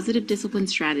of positive discipline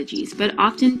strategies, but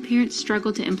often parents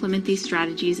struggle to implement these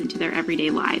strategies into their everyday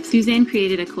lives. Suzanne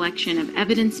created a collection of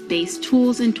evidence-based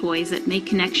tools and toys that make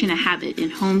connection a habit in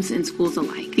homes and schools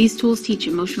alike. These tools teach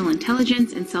emotional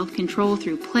intelligence and self-control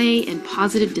through play and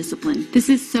positive discipline. This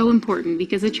is so important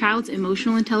because a child's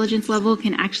emotional intelligence level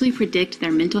can actually predict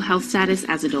their mental health status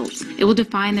as adults. It will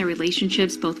define their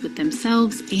relationships both with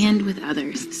themselves and with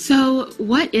others. So,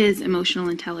 what is emotional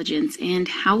intelligence and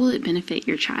how will it benefit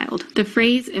your child? The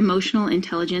phrase emotional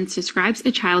intelligence describes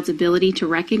a child's ability to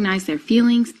recognize their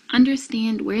feelings,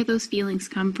 understand where those feelings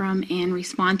come from, and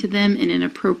respond to them in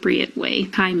an appropriate way.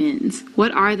 Time-ins.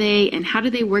 What are they and how do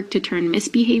they work to turn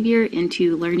misbehavior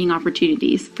into learning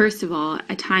opportunities? First of all,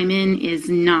 a time-in is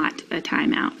not a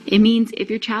timeout. It means if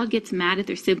your child gets mad at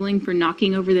their sibling for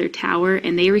knocking over their tower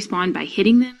and they respond by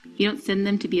hitting them, you don't send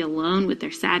them to be alone with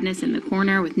their sadness in the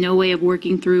corner with no way of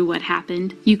working through what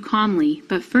happened. You calmly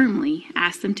but firmly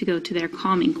ask them to go to their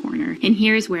calming corner. And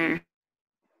here's where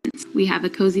we have a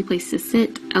cozy place to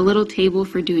sit, a little table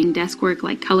for doing desk work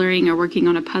like coloring or working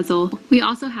on a puzzle. We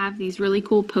also have these really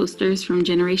cool posters from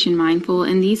Generation Mindful,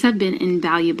 and these have been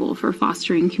invaluable for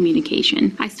fostering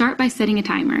communication. I start by setting a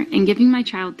timer and giving my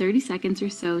child 30 seconds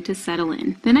or so to settle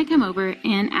in. Then I come over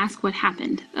and ask what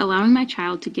happened, allowing my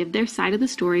child to give their side of the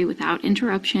story without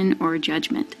interruption or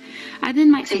judgment. I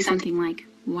then might say something like,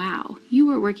 "Wow, you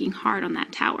were working hard on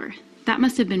that tower. That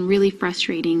must have been really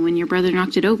frustrating when your brother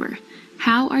knocked it over.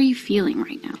 How are you feeling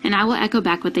right now?" And I will echo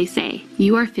back what they say.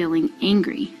 You are feeling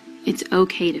angry. It's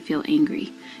okay to feel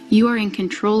angry. You are in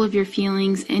control of your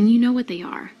feelings and you know what they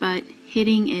are, but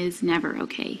hitting is never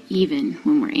okay, even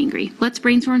when we're angry. Let's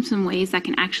brainstorm some ways that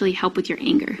can actually help with your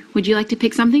anger. Would you like to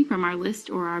pick something from our list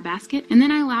or our basket? And then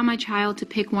I allow my child to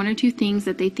pick one or two things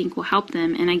that they think will help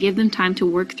them, and I give them time to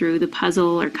work through the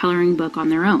puzzle or coloring book on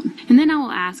their own. And then I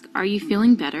will ask, "Are you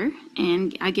feeling better?"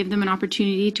 And I give them an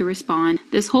opportunity to respond.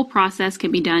 This whole process can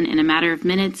be done in a matter of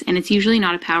minutes, and it's usually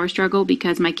not a power struggle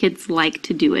because my kids like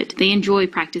to do it. They enjoy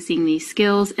practicing these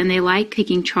skills, and they like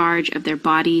taking charge of their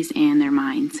bodies and their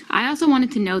minds. I also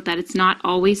wanted to note that it's not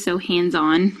always so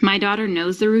hands-on. My daughter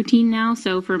knows the routine now,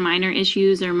 so for minor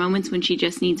issues or moments when she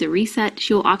just needs a reset,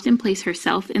 she'll often place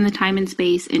herself in the time and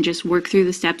space and just work through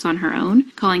the steps on her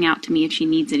own, calling out to me if she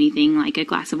needs anything like a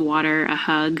glass of water, a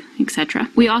hug, etc.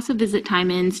 We also visit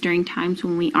time-ins during times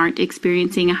when we aren't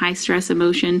experiencing a high-stress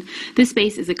emotion. This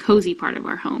space is a cozy part of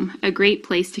our home, a great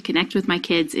place to connect with my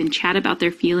kids and chat about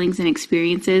their feelings and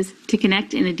experiences, to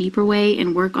connect in a deeper way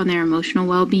and work on their emotional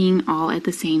well-being all at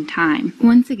the same time.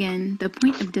 Once again, the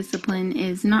point of discipline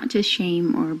is not to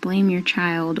shame or blame your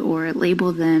child or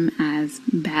label them as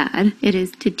bad. It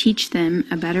is to teach them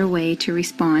a better way to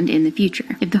respond in the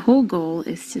future. If the whole goal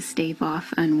is to stave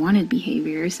off unwanted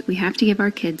behaviors, we have to give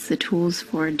our kids the tools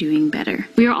for doing better.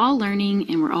 We are all learning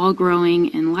and we're all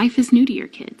growing, and life is new to your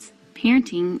kids.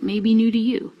 Parenting may be new to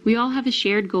you. We all have a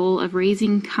shared goal of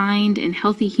raising kind and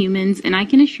healthy humans, and I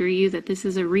can assure you that this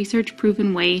is a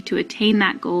research-proven way to attain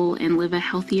that goal and live a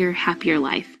healthier, happier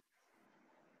life.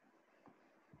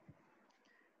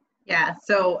 Yeah,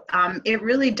 so it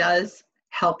really does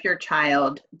help your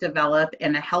child develop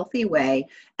in a healthy way,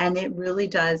 and it really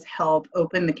does help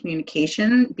open the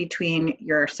communication between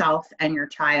yourself and your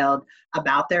child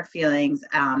about their feelings,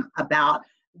 about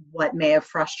what may have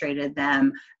frustrated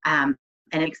them, and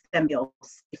it makes them feel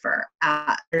safer.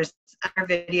 There's another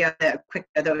video, quick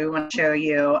that we want to show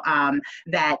you,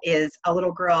 that is a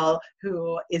little girl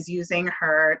who is using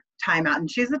her timeout,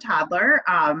 and she's a toddler.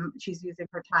 She's using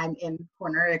her time in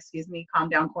corner, calm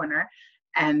down corner,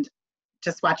 and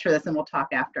just watch for this and we'll talk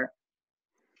after.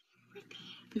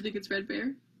 You think it's Red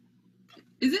Bear?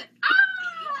 Is it?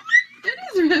 Ah! It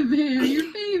is Red Bear,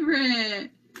 your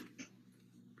favorite.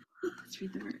 Let's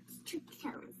read the words. Trick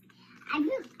toes. I'm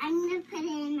going to put it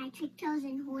in my trick toes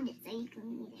and hold it so you can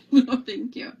read it. Oh,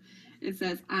 thank you. It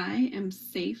says, "I am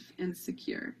safe and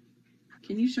secure."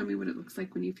 Can you show me what it looks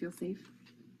like when you feel safe?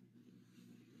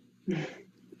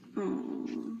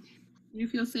 Oh, you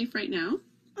feel safe right now?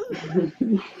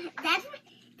 That's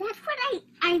what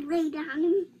I lay down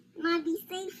and want to be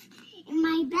safe in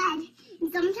my bed.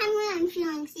 And sometimes when I'm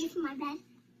feeling safe in my bed,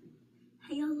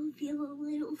 I also feel a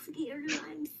little scared and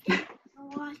I'm scared a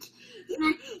lot.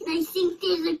 And I think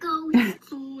there's a ghost.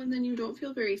 Oh, and then you don't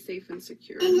feel very safe and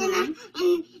secure. And then I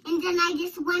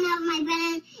just went out of my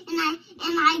bed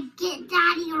and I get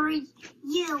Daddy or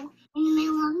you in the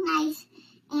middle of the night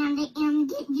and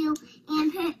get you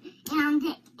and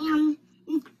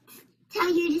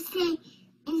tell you to stay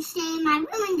in my room,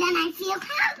 and then I feel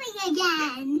happy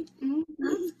again. Oh,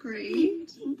 that's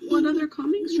great. What other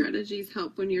calming strategies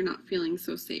help when you're not feeling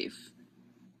so safe?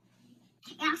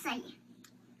 I'll say,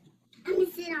 I'm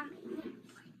gonna sit on my bed.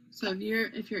 So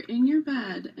if you're in your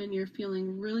bed and you're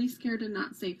feeling really scared and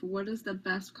not safe, what is the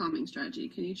best calming strategy?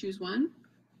 Can you choose one?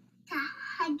 To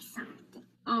hug something.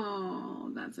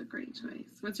 Oh, that's a great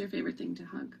choice. What's your favorite thing to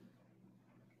hug?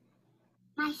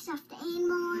 My stuffed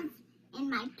animals and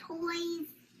my toys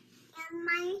and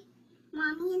my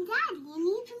mommy and daddy and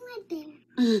even my bear.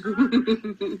 I'm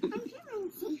feeling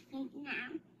safe right now.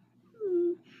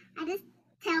 I just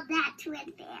tell that to a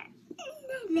bear. I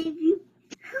love you.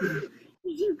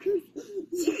 You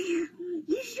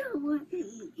sure want me.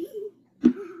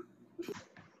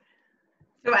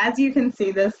 So as you can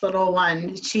see, this little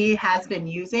one, she has been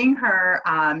using her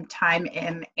time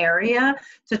in area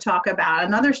to talk about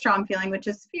another strong feeling, which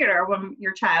is fear, when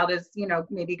your child is,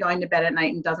 maybe going to bed at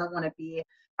night and doesn't want to be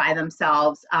by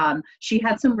themselves. She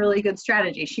had some really good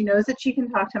strategies. She knows that she can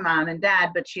talk to mom and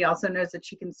dad, but she also knows that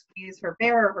she can squeeze her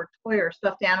bear or her toy or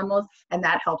stuffed animals, and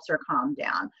that helps her calm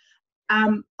down.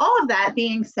 All of that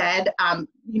being said, I'm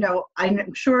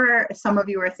sure some of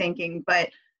you are thinking,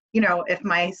 but if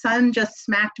my son just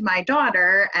smacked my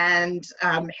daughter and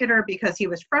hit her because he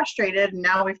was frustrated, and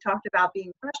now we've talked about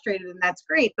being frustrated, and that's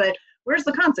great, but where's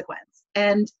the consequence?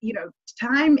 And,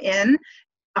 time in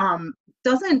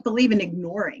doesn't believe in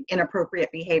ignoring inappropriate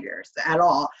behaviors at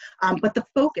all, but the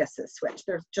focus is switched.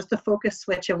 There's just a focus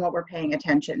switch in what we're paying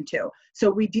attention to. So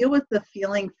we deal with the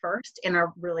feeling first in a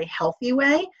really healthy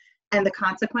way, and the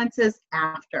consequences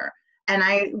after. And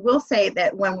I will say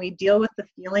that when we deal with the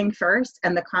feeling first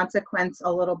and the consequence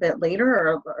a little bit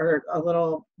later or a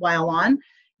little while on,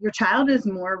 your child is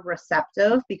more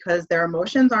receptive because their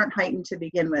emotions aren't heightened to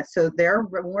begin with. So they're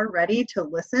more ready to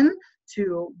listen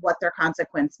to what their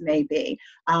consequence may be.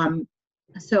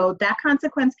 So that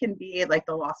consequence can be like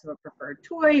the loss of a preferred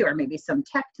toy, or maybe some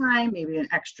tech time, maybe an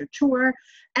extra chore.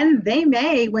 And they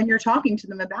may, when you're talking to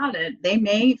them about it, they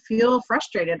may feel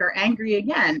frustrated or angry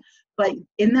again. But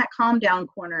in that calm down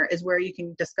corner is where you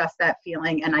can discuss that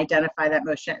feeling and identify that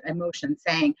emotion,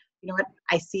 saying, you know what,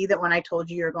 I see that when I told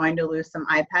you you're going to lose some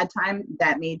iPad time,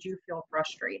 that made you feel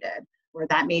frustrated, or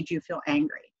that made you feel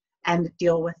angry, and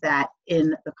deal with that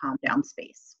in the calm down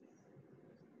space.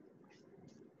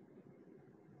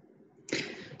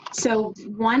 So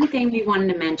one thing we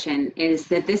wanted to mention is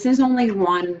that this is only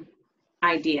one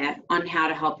idea on how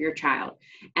to help your child.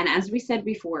 And as we said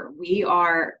before, we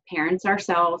are parents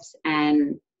ourselves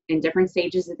and in different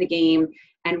stages of the game,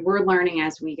 and we're learning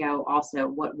as we go also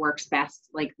what works best.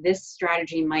 Like this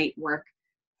strategy might work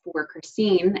for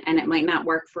Christine and it might not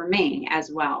work for me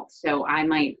as well. So I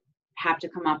might have to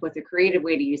come up with a creative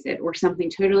way to use it or something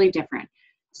totally different.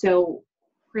 So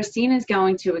Christine is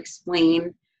going to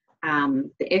explain the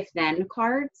if-then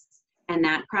cards and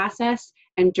that process.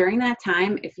 And during that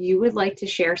time, if you would like to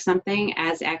share something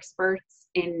as experts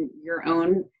in your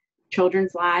own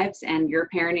children's lives and your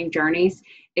parenting journeys,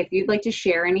 if you'd like to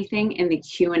share anything in the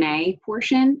Q&A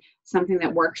portion, something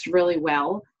that works really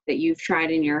well that you've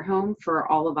tried in your home for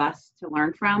all of us to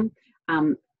learn from,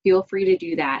 feel free to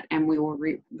do that, and we will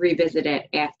revisit it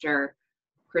after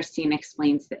Christine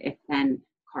explains the if-then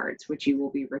cards, which you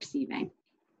will be receiving.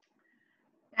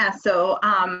 Yeah, so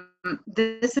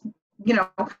this is,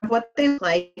 what they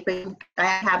like, but I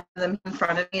have them in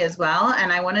front of me as well.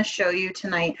 And I want to show you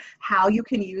tonight how you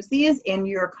can use these in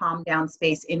your calm down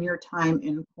space, in your time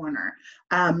in corner.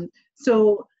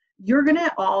 So you're going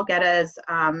to all get, as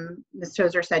Ms.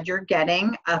 Tozer said, you're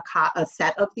getting a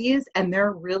set of these, and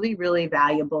they're really, really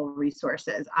valuable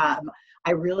resources.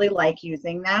 I really like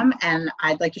using them, and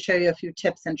I'd like to show you a few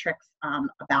tips and tricks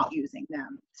about using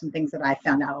them, some things that I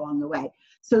found out along the way.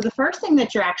 So the first thing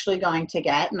that you're actually going to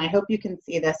get, and I hope you can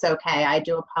see this okay, I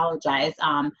do apologize,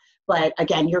 but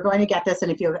again, you're going to get this,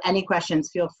 and if you have any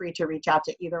questions, feel free to reach out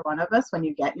to either one of us when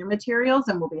you get your materials,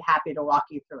 and we'll be happy to walk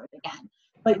you through it again.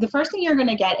 But the first thing you're going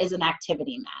to get is an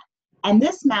activity mat, and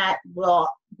this mat will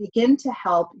begin to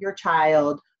help your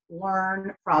child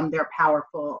learn from their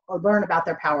powerful, or learn about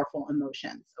their powerful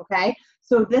emotions, okay?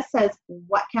 So this says,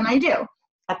 what can I do?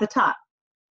 At the top,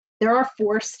 there are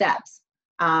 4 steps.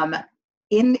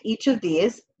 In each of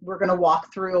these, we're going to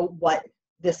walk through what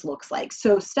this looks like.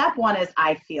 So step one is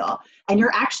I feel, and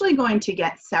you're actually going to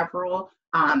get several,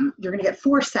 you're going to get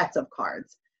 4 sets of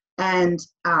cards. And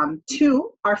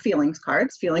 2 are feelings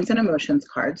cards, feelings and emotions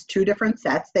cards, 2 different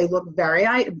sets. They look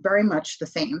very much the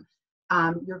same.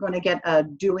 You're going to get a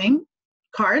doing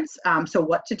cards, so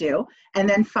what to do. And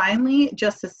then finally,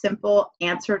 just a simple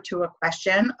answer to a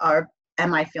question, or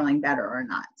am I feeling better or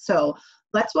not? So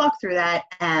let's walk through that.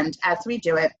 And as we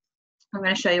do it, I'm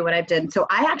going to show you what I did. So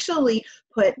I actually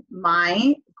put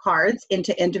my cards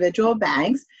into individual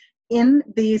bags. In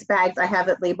these bags, I have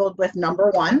it labeled with number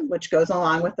 1, which goes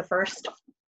along with the first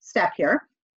step here.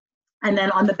 And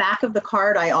then on the back of the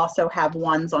card, I also have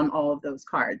 1s on all of those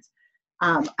cards.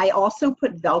 I also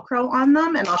put Velcro on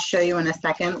them, and I'll show you in a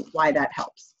second why that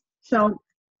helps. So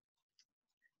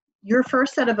your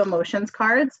first set of emotions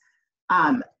cards,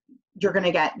 you're going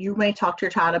to get, you may talk to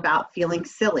your child about feeling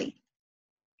silly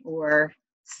or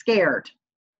scared,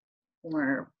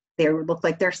 or they look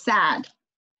like they're sad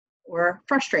or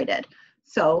frustrated.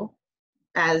 So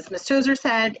as Ms. Tozer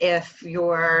said, if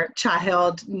your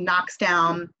child knocks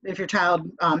down, if your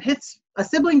child hits a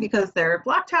sibling because their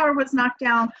block tower was knocked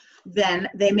down, then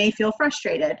they may feel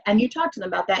frustrated. And you talk to them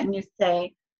about that and you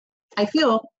say, I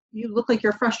feel you look like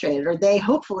you're frustrated, or they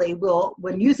hopefully will,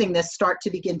 when using this, start to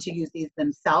begin to use these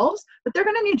themselves, but they're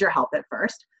gonna need your help at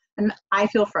first. And I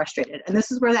feel frustrated. And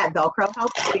this is where that Velcro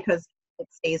helps, because it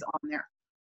stays on there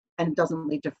and doesn't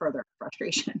lead to further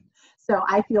frustration. So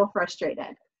I feel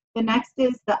frustrated. The next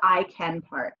is the I can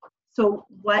part. So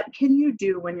what can you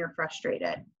do when you're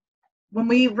frustrated? When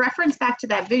we reference back to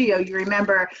that video, you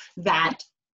remember that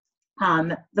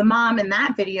the mom in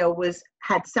that video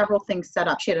had several things set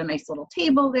up. She had a nice little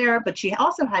table there, but she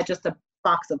also had just a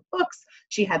box of books.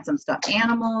 She had some stuffed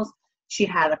animals. She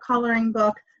had a coloring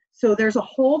book. So there's a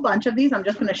whole bunch of these. I'm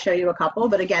just going to show you a couple,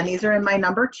 but again, these are in my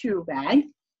number 2 bag,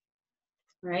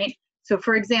 right? So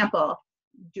for example,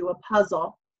 do a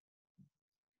puzzle.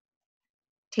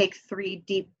 Take 3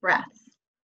 deep breaths.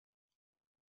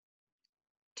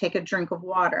 Take a drink of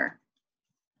water.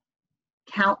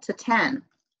 Count to 10.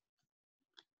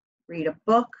 Read a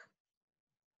book.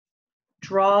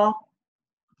 Draw,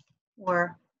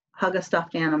 or hug a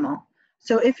stuffed animal.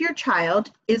 So if your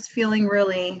child is feeling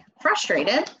really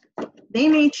frustrated, they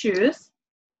may choose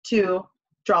to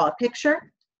draw a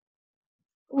picture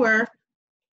or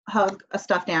hug a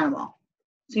stuffed animal.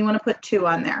 So you want to put 2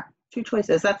 on there, 2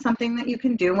 choices. That's something that you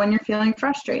can do when you're feeling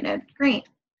frustrated. Great.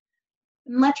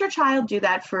 And let your child do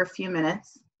that for a few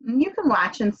minutes. And you can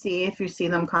watch and see if you see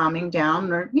them calming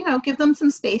down, or, give them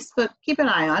some space, but keep an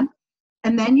eye on.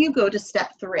 And then you go to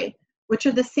step 3, which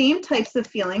are the same types of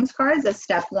feelings cards as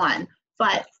step 1,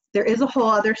 but there is a whole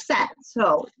other set.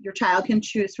 So your child can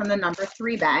choose from the number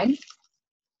 3 bag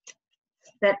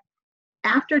that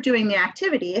after doing the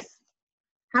activities,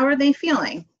 how are they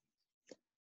feeling?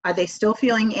 Are they still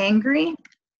feeling angry?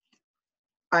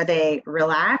 Are they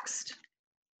relaxed?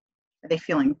 Are they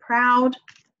feeling proud?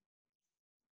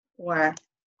 Or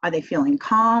are they feeling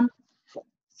calm?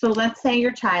 So let's say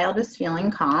your child is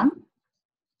feeling calm.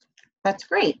 That's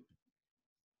great.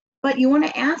 But you want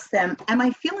to ask them, am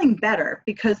I feeling better?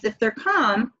 Because if they're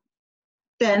calm,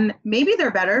 then maybe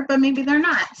they're better, but maybe they're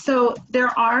not. So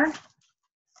there are,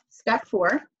 step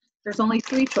 4, there's only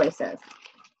 3 choices.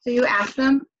 So you ask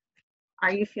them,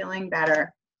 are you feeling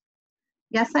better?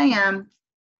 Yes, I am.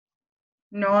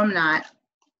 No, I'm not,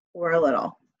 or a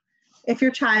little. If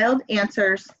your child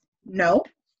answers no,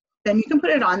 then you can put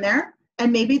it on there,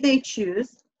 and maybe they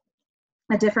choose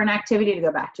a different activity to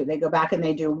go back to. They go back and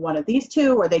they do one of these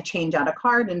 2, or they change out a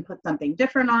card and put something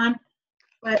different on.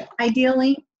 But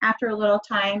ideally, after a little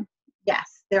time,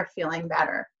 yes, they're feeling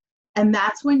better. And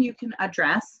that's when you can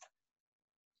address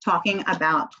talking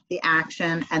about the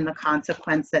action and the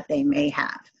consequence that they may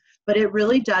have. But it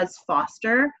really does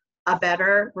foster a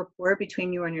better rapport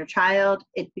between you and your child.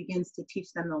 It begins to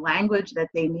teach them the language that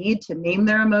they need to name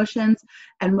their emotions,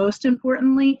 and most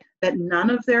importantly, that none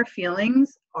of their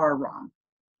feelings are wrong.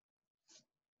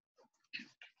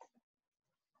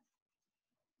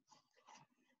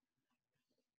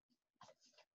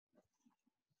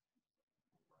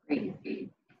 Great.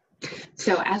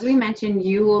 So as we mentioned,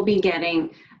 you will be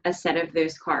getting a set of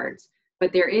those cards,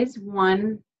 but there is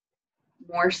one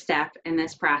more step in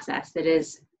this process that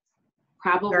is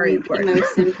probably the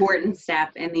most important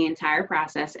step in the entire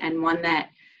process, and one that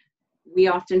we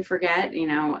often forget.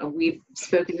 We've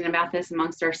spoken about this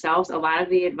amongst ourselves. A lot of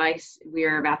the advice we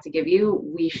are about to give you,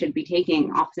 we should be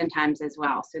taking oftentimes as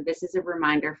well. So this is a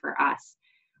reminder for us,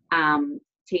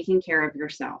 taking care of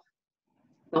yourself.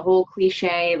 The whole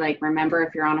cliche, like, remember,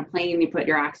 if you're on a plane, you put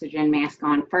your oxygen mask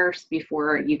on first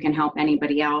before you can help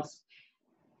anybody else.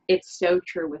 it's so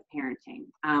true with parenting.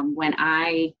 When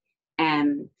I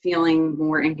am feeling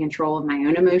more in control of my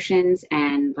own emotions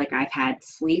and like I've had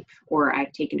sleep or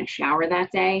I've taken a shower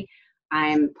that day,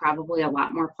 I'm probably a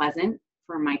lot more pleasant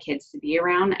for my kids to be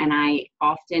around. And I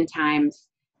oftentimes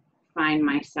find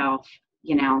myself,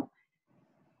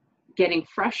 getting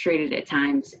frustrated at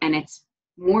times. And it's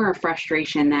more a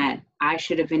frustration that I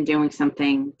should have been doing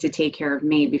something to take care of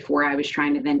me before I was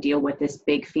trying to then deal with this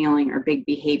big feeling or big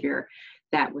behavior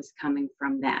that was coming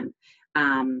from them.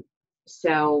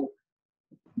 So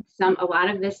a lot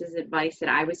of this is advice that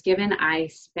I was given. I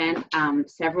spent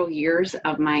several years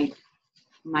of my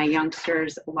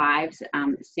youngsters' lives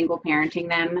single parenting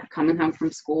them, coming home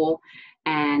from school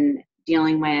and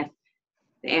dealing with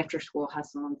the after school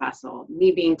hustle and bustle,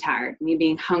 me being tired, me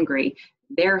being hungry,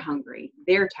 they're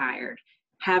tired,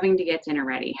 having to get dinner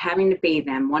ready, having to bathe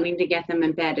them, wanting to get them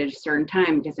in bed at a certain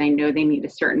time because I know they need a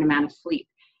certain amount of sleep.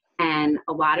 And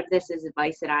a lot of this is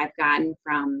advice that I've gotten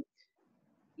from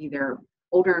either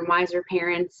older and wiser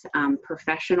parents,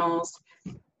 professionals,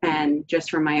 and just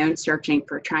from my own searching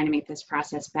for trying to make this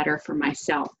process better for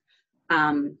myself.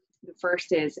 The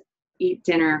first is eat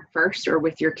dinner first or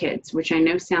with your kids, which I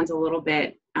know sounds a little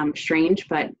bit strange,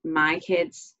 but my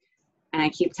kids, and I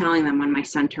keep telling them when my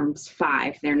son turns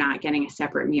 5, they're not getting a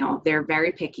separate meal. They're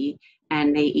very picky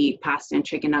and they eat pasta and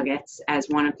chicken nuggets as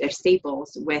one of their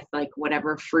staples with like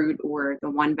whatever fruit or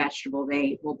the one vegetable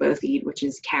they will both eat, which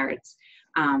is carrots.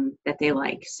 That they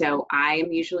like. So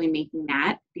I'm usually making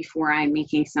that before I'm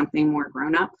making something more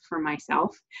grown up for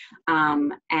myself.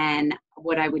 And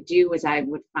what I would do is I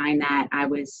would find that I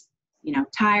was,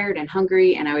 tired and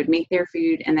hungry and I would make their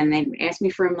food and then they'd ask me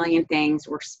for a million things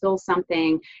or spill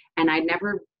something. And I'd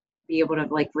never be able to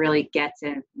like really get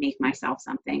to make myself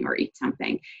something or eat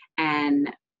something.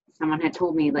 And someone had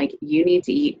told me like, you need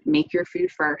to make your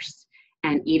food first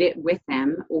and eat it with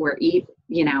them or eat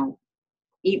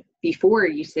before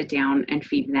you sit down and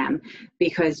feed them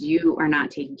because you are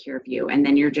not taking care of you. And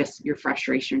then your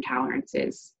frustration tolerance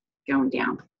is going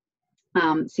down.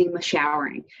 Same with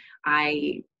showering.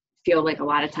 I feel like a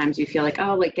lot of times you feel like,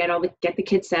 oh, like get the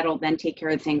kids settled, then take care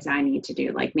of the things I need to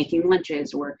do, like making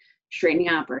lunches or straightening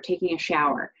up or taking a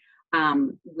shower.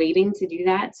 Waiting to do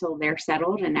that till they're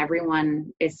settled and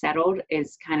everyone is settled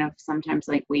is kind of sometimes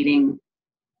like waiting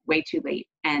way too late.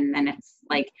 And then it's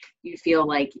like, you feel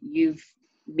like you've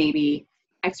maybe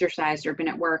exercised or been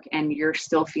at work and you're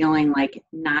still feeling like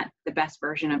not the best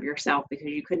version of yourself because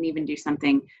you couldn't even do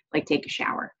something like take a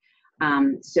shower.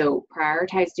 So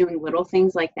prioritize doing little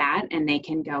things like that and they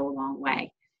can go a long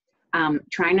way.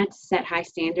 Try not to set high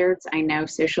standards. I know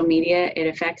social media, it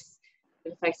affects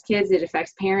kids, it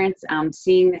affects parents.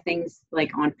 Seeing the things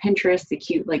like on Pinterest, the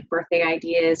cute like birthday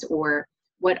ideas or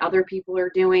what other people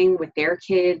are doing with their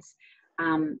kids.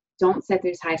 Don't set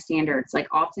those high standards.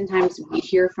 Like oftentimes we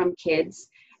hear from kids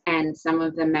and some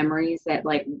of the memories that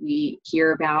like we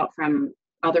hear about from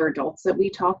other adults that we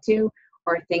talk to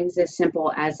are things as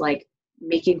simple as like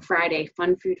making Friday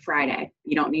fun food Friday.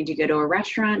 You don't need to go to a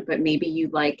restaurant, but maybe you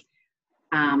like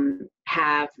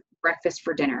have breakfast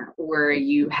for dinner or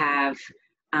you have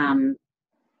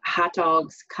hot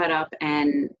dogs cut up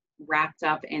and wrapped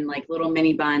up in like little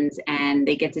mini buns and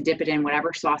they get to dip it in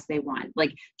whatever sauce they want.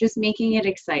 Like just making it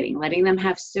exciting, letting them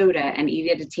have soda and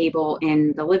eat at a table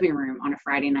in the living room on a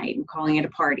Friday night and calling it a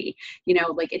party.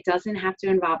 Like it doesn't have to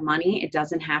involve money. It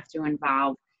doesn't have to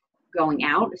involve going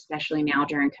out, especially now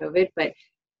during COVID, but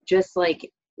just like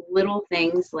little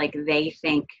things like they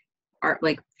think are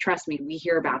like, trust me, we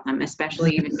hear about them,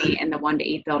 especially even me in the 1 to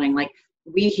 8 building. Like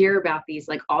we hear about these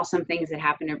like awesome things that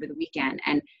happen over the weekend.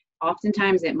 And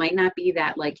oftentimes it might not be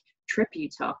that like trip you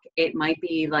took. It might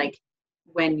be like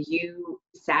when you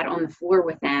sat on the floor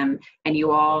with them and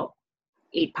you all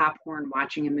ate popcorn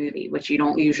watching a movie, which you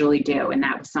don't usually do. And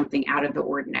that was something out of the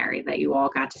ordinary that you all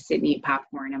got to sit and eat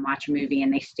popcorn and watch a movie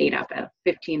and they stayed up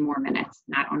 15 more minutes,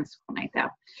 not on a school night though.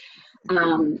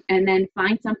 And then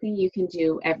find something you can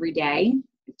do every day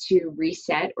to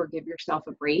reset or give yourself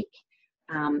a break.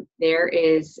 There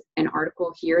is an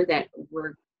article here that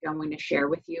we're going to share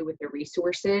with you with the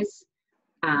resources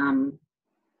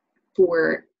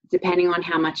for depending on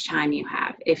how much time you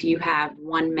have. If you have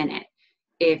 1 minute,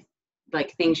 if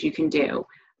like things you can do,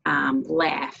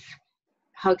 laugh,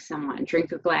 hug someone,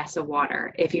 drink a glass of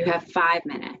water. If you have 5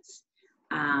 minutes,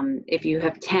 if you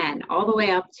have 10, all the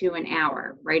way up to an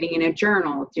hour, writing in a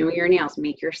journal, doing your nails,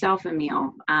 make yourself a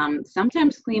meal.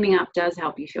 Sometimes cleaning up does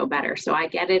help you feel better. So I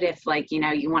get it if like,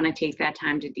 you want to take that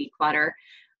time to declutter,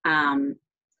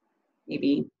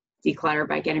 maybe declutter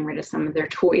by getting rid of some of their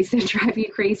toys that drive you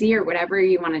crazy or whatever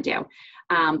you want to do.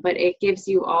 But it gives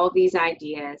you all these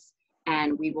ideas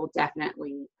and we will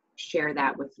definitely share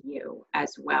that with you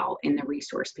as well in the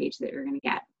resource page that you're going to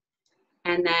get.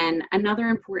 And then another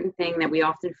important thing that we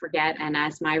often forget, and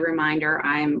as my reminder,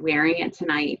 I'm wearing it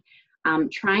tonight,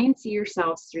 try and see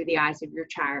yourselves through the eyes of your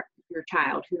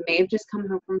child who may have just come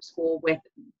home from school with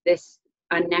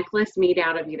a necklace made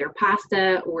out of either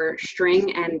pasta or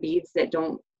string and beads that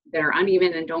are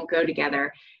uneven and don't go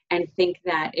together, and think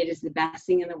that it is the best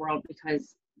thing in the world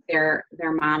because their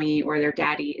mommy or their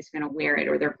daddy is going to wear it,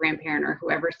 or their grandparent or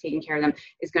whoever's taking care of them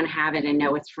is going to have it and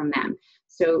know it's from them.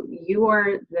 So you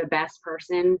are the best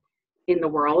person in the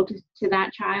world to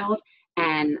that child.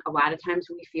 And a lot of times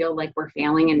we feel like we're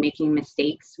failing and making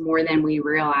mistakes more than we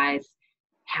realize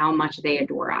how much they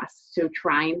adore us. So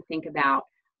try and think about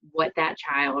what that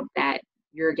child that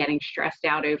you're getting stressed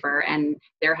out over and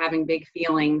they're having big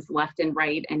feelings left and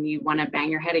right and you want to bang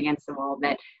your head against the wall,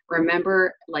 that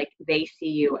remember, like, they see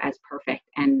you as perfect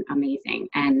and amazing,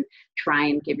 and try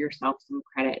and give yourself some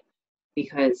credit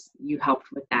because you helped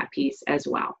with that piece as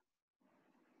well.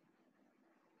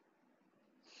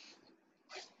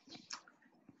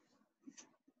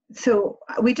 So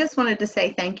we just wanted to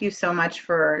say thank you so much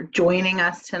for joining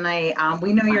us tonight.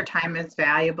 We know your time is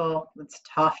valuable. It's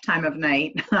a tough time of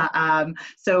night.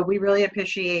 So we really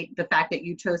appreciate the fact that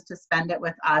you chose to spend it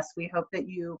with us. We hope that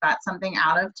you got something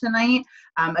out of tonight.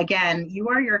 Again, you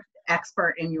are your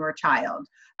expert in your child.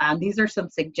 These are some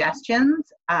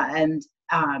suggestions and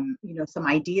some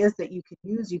ideas that you can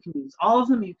use. You can use all of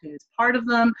them. You can use part of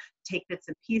them, take bits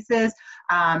and pieces.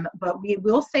 But we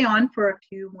will stay on for a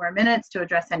few more minutes to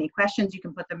address any questions. You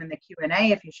can put them in the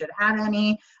Q&A if you should have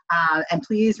any. And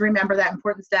please remember that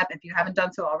important step. If you haven't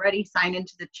done so already, sign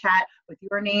into the chat with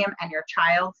your name and your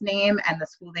child's name and the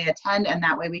school they attend. And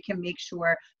that way we can make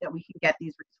sure that we can get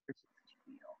these resources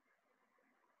to you.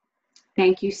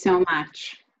 Thank you so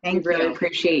much. Thank we really you.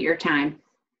 appreciate your time.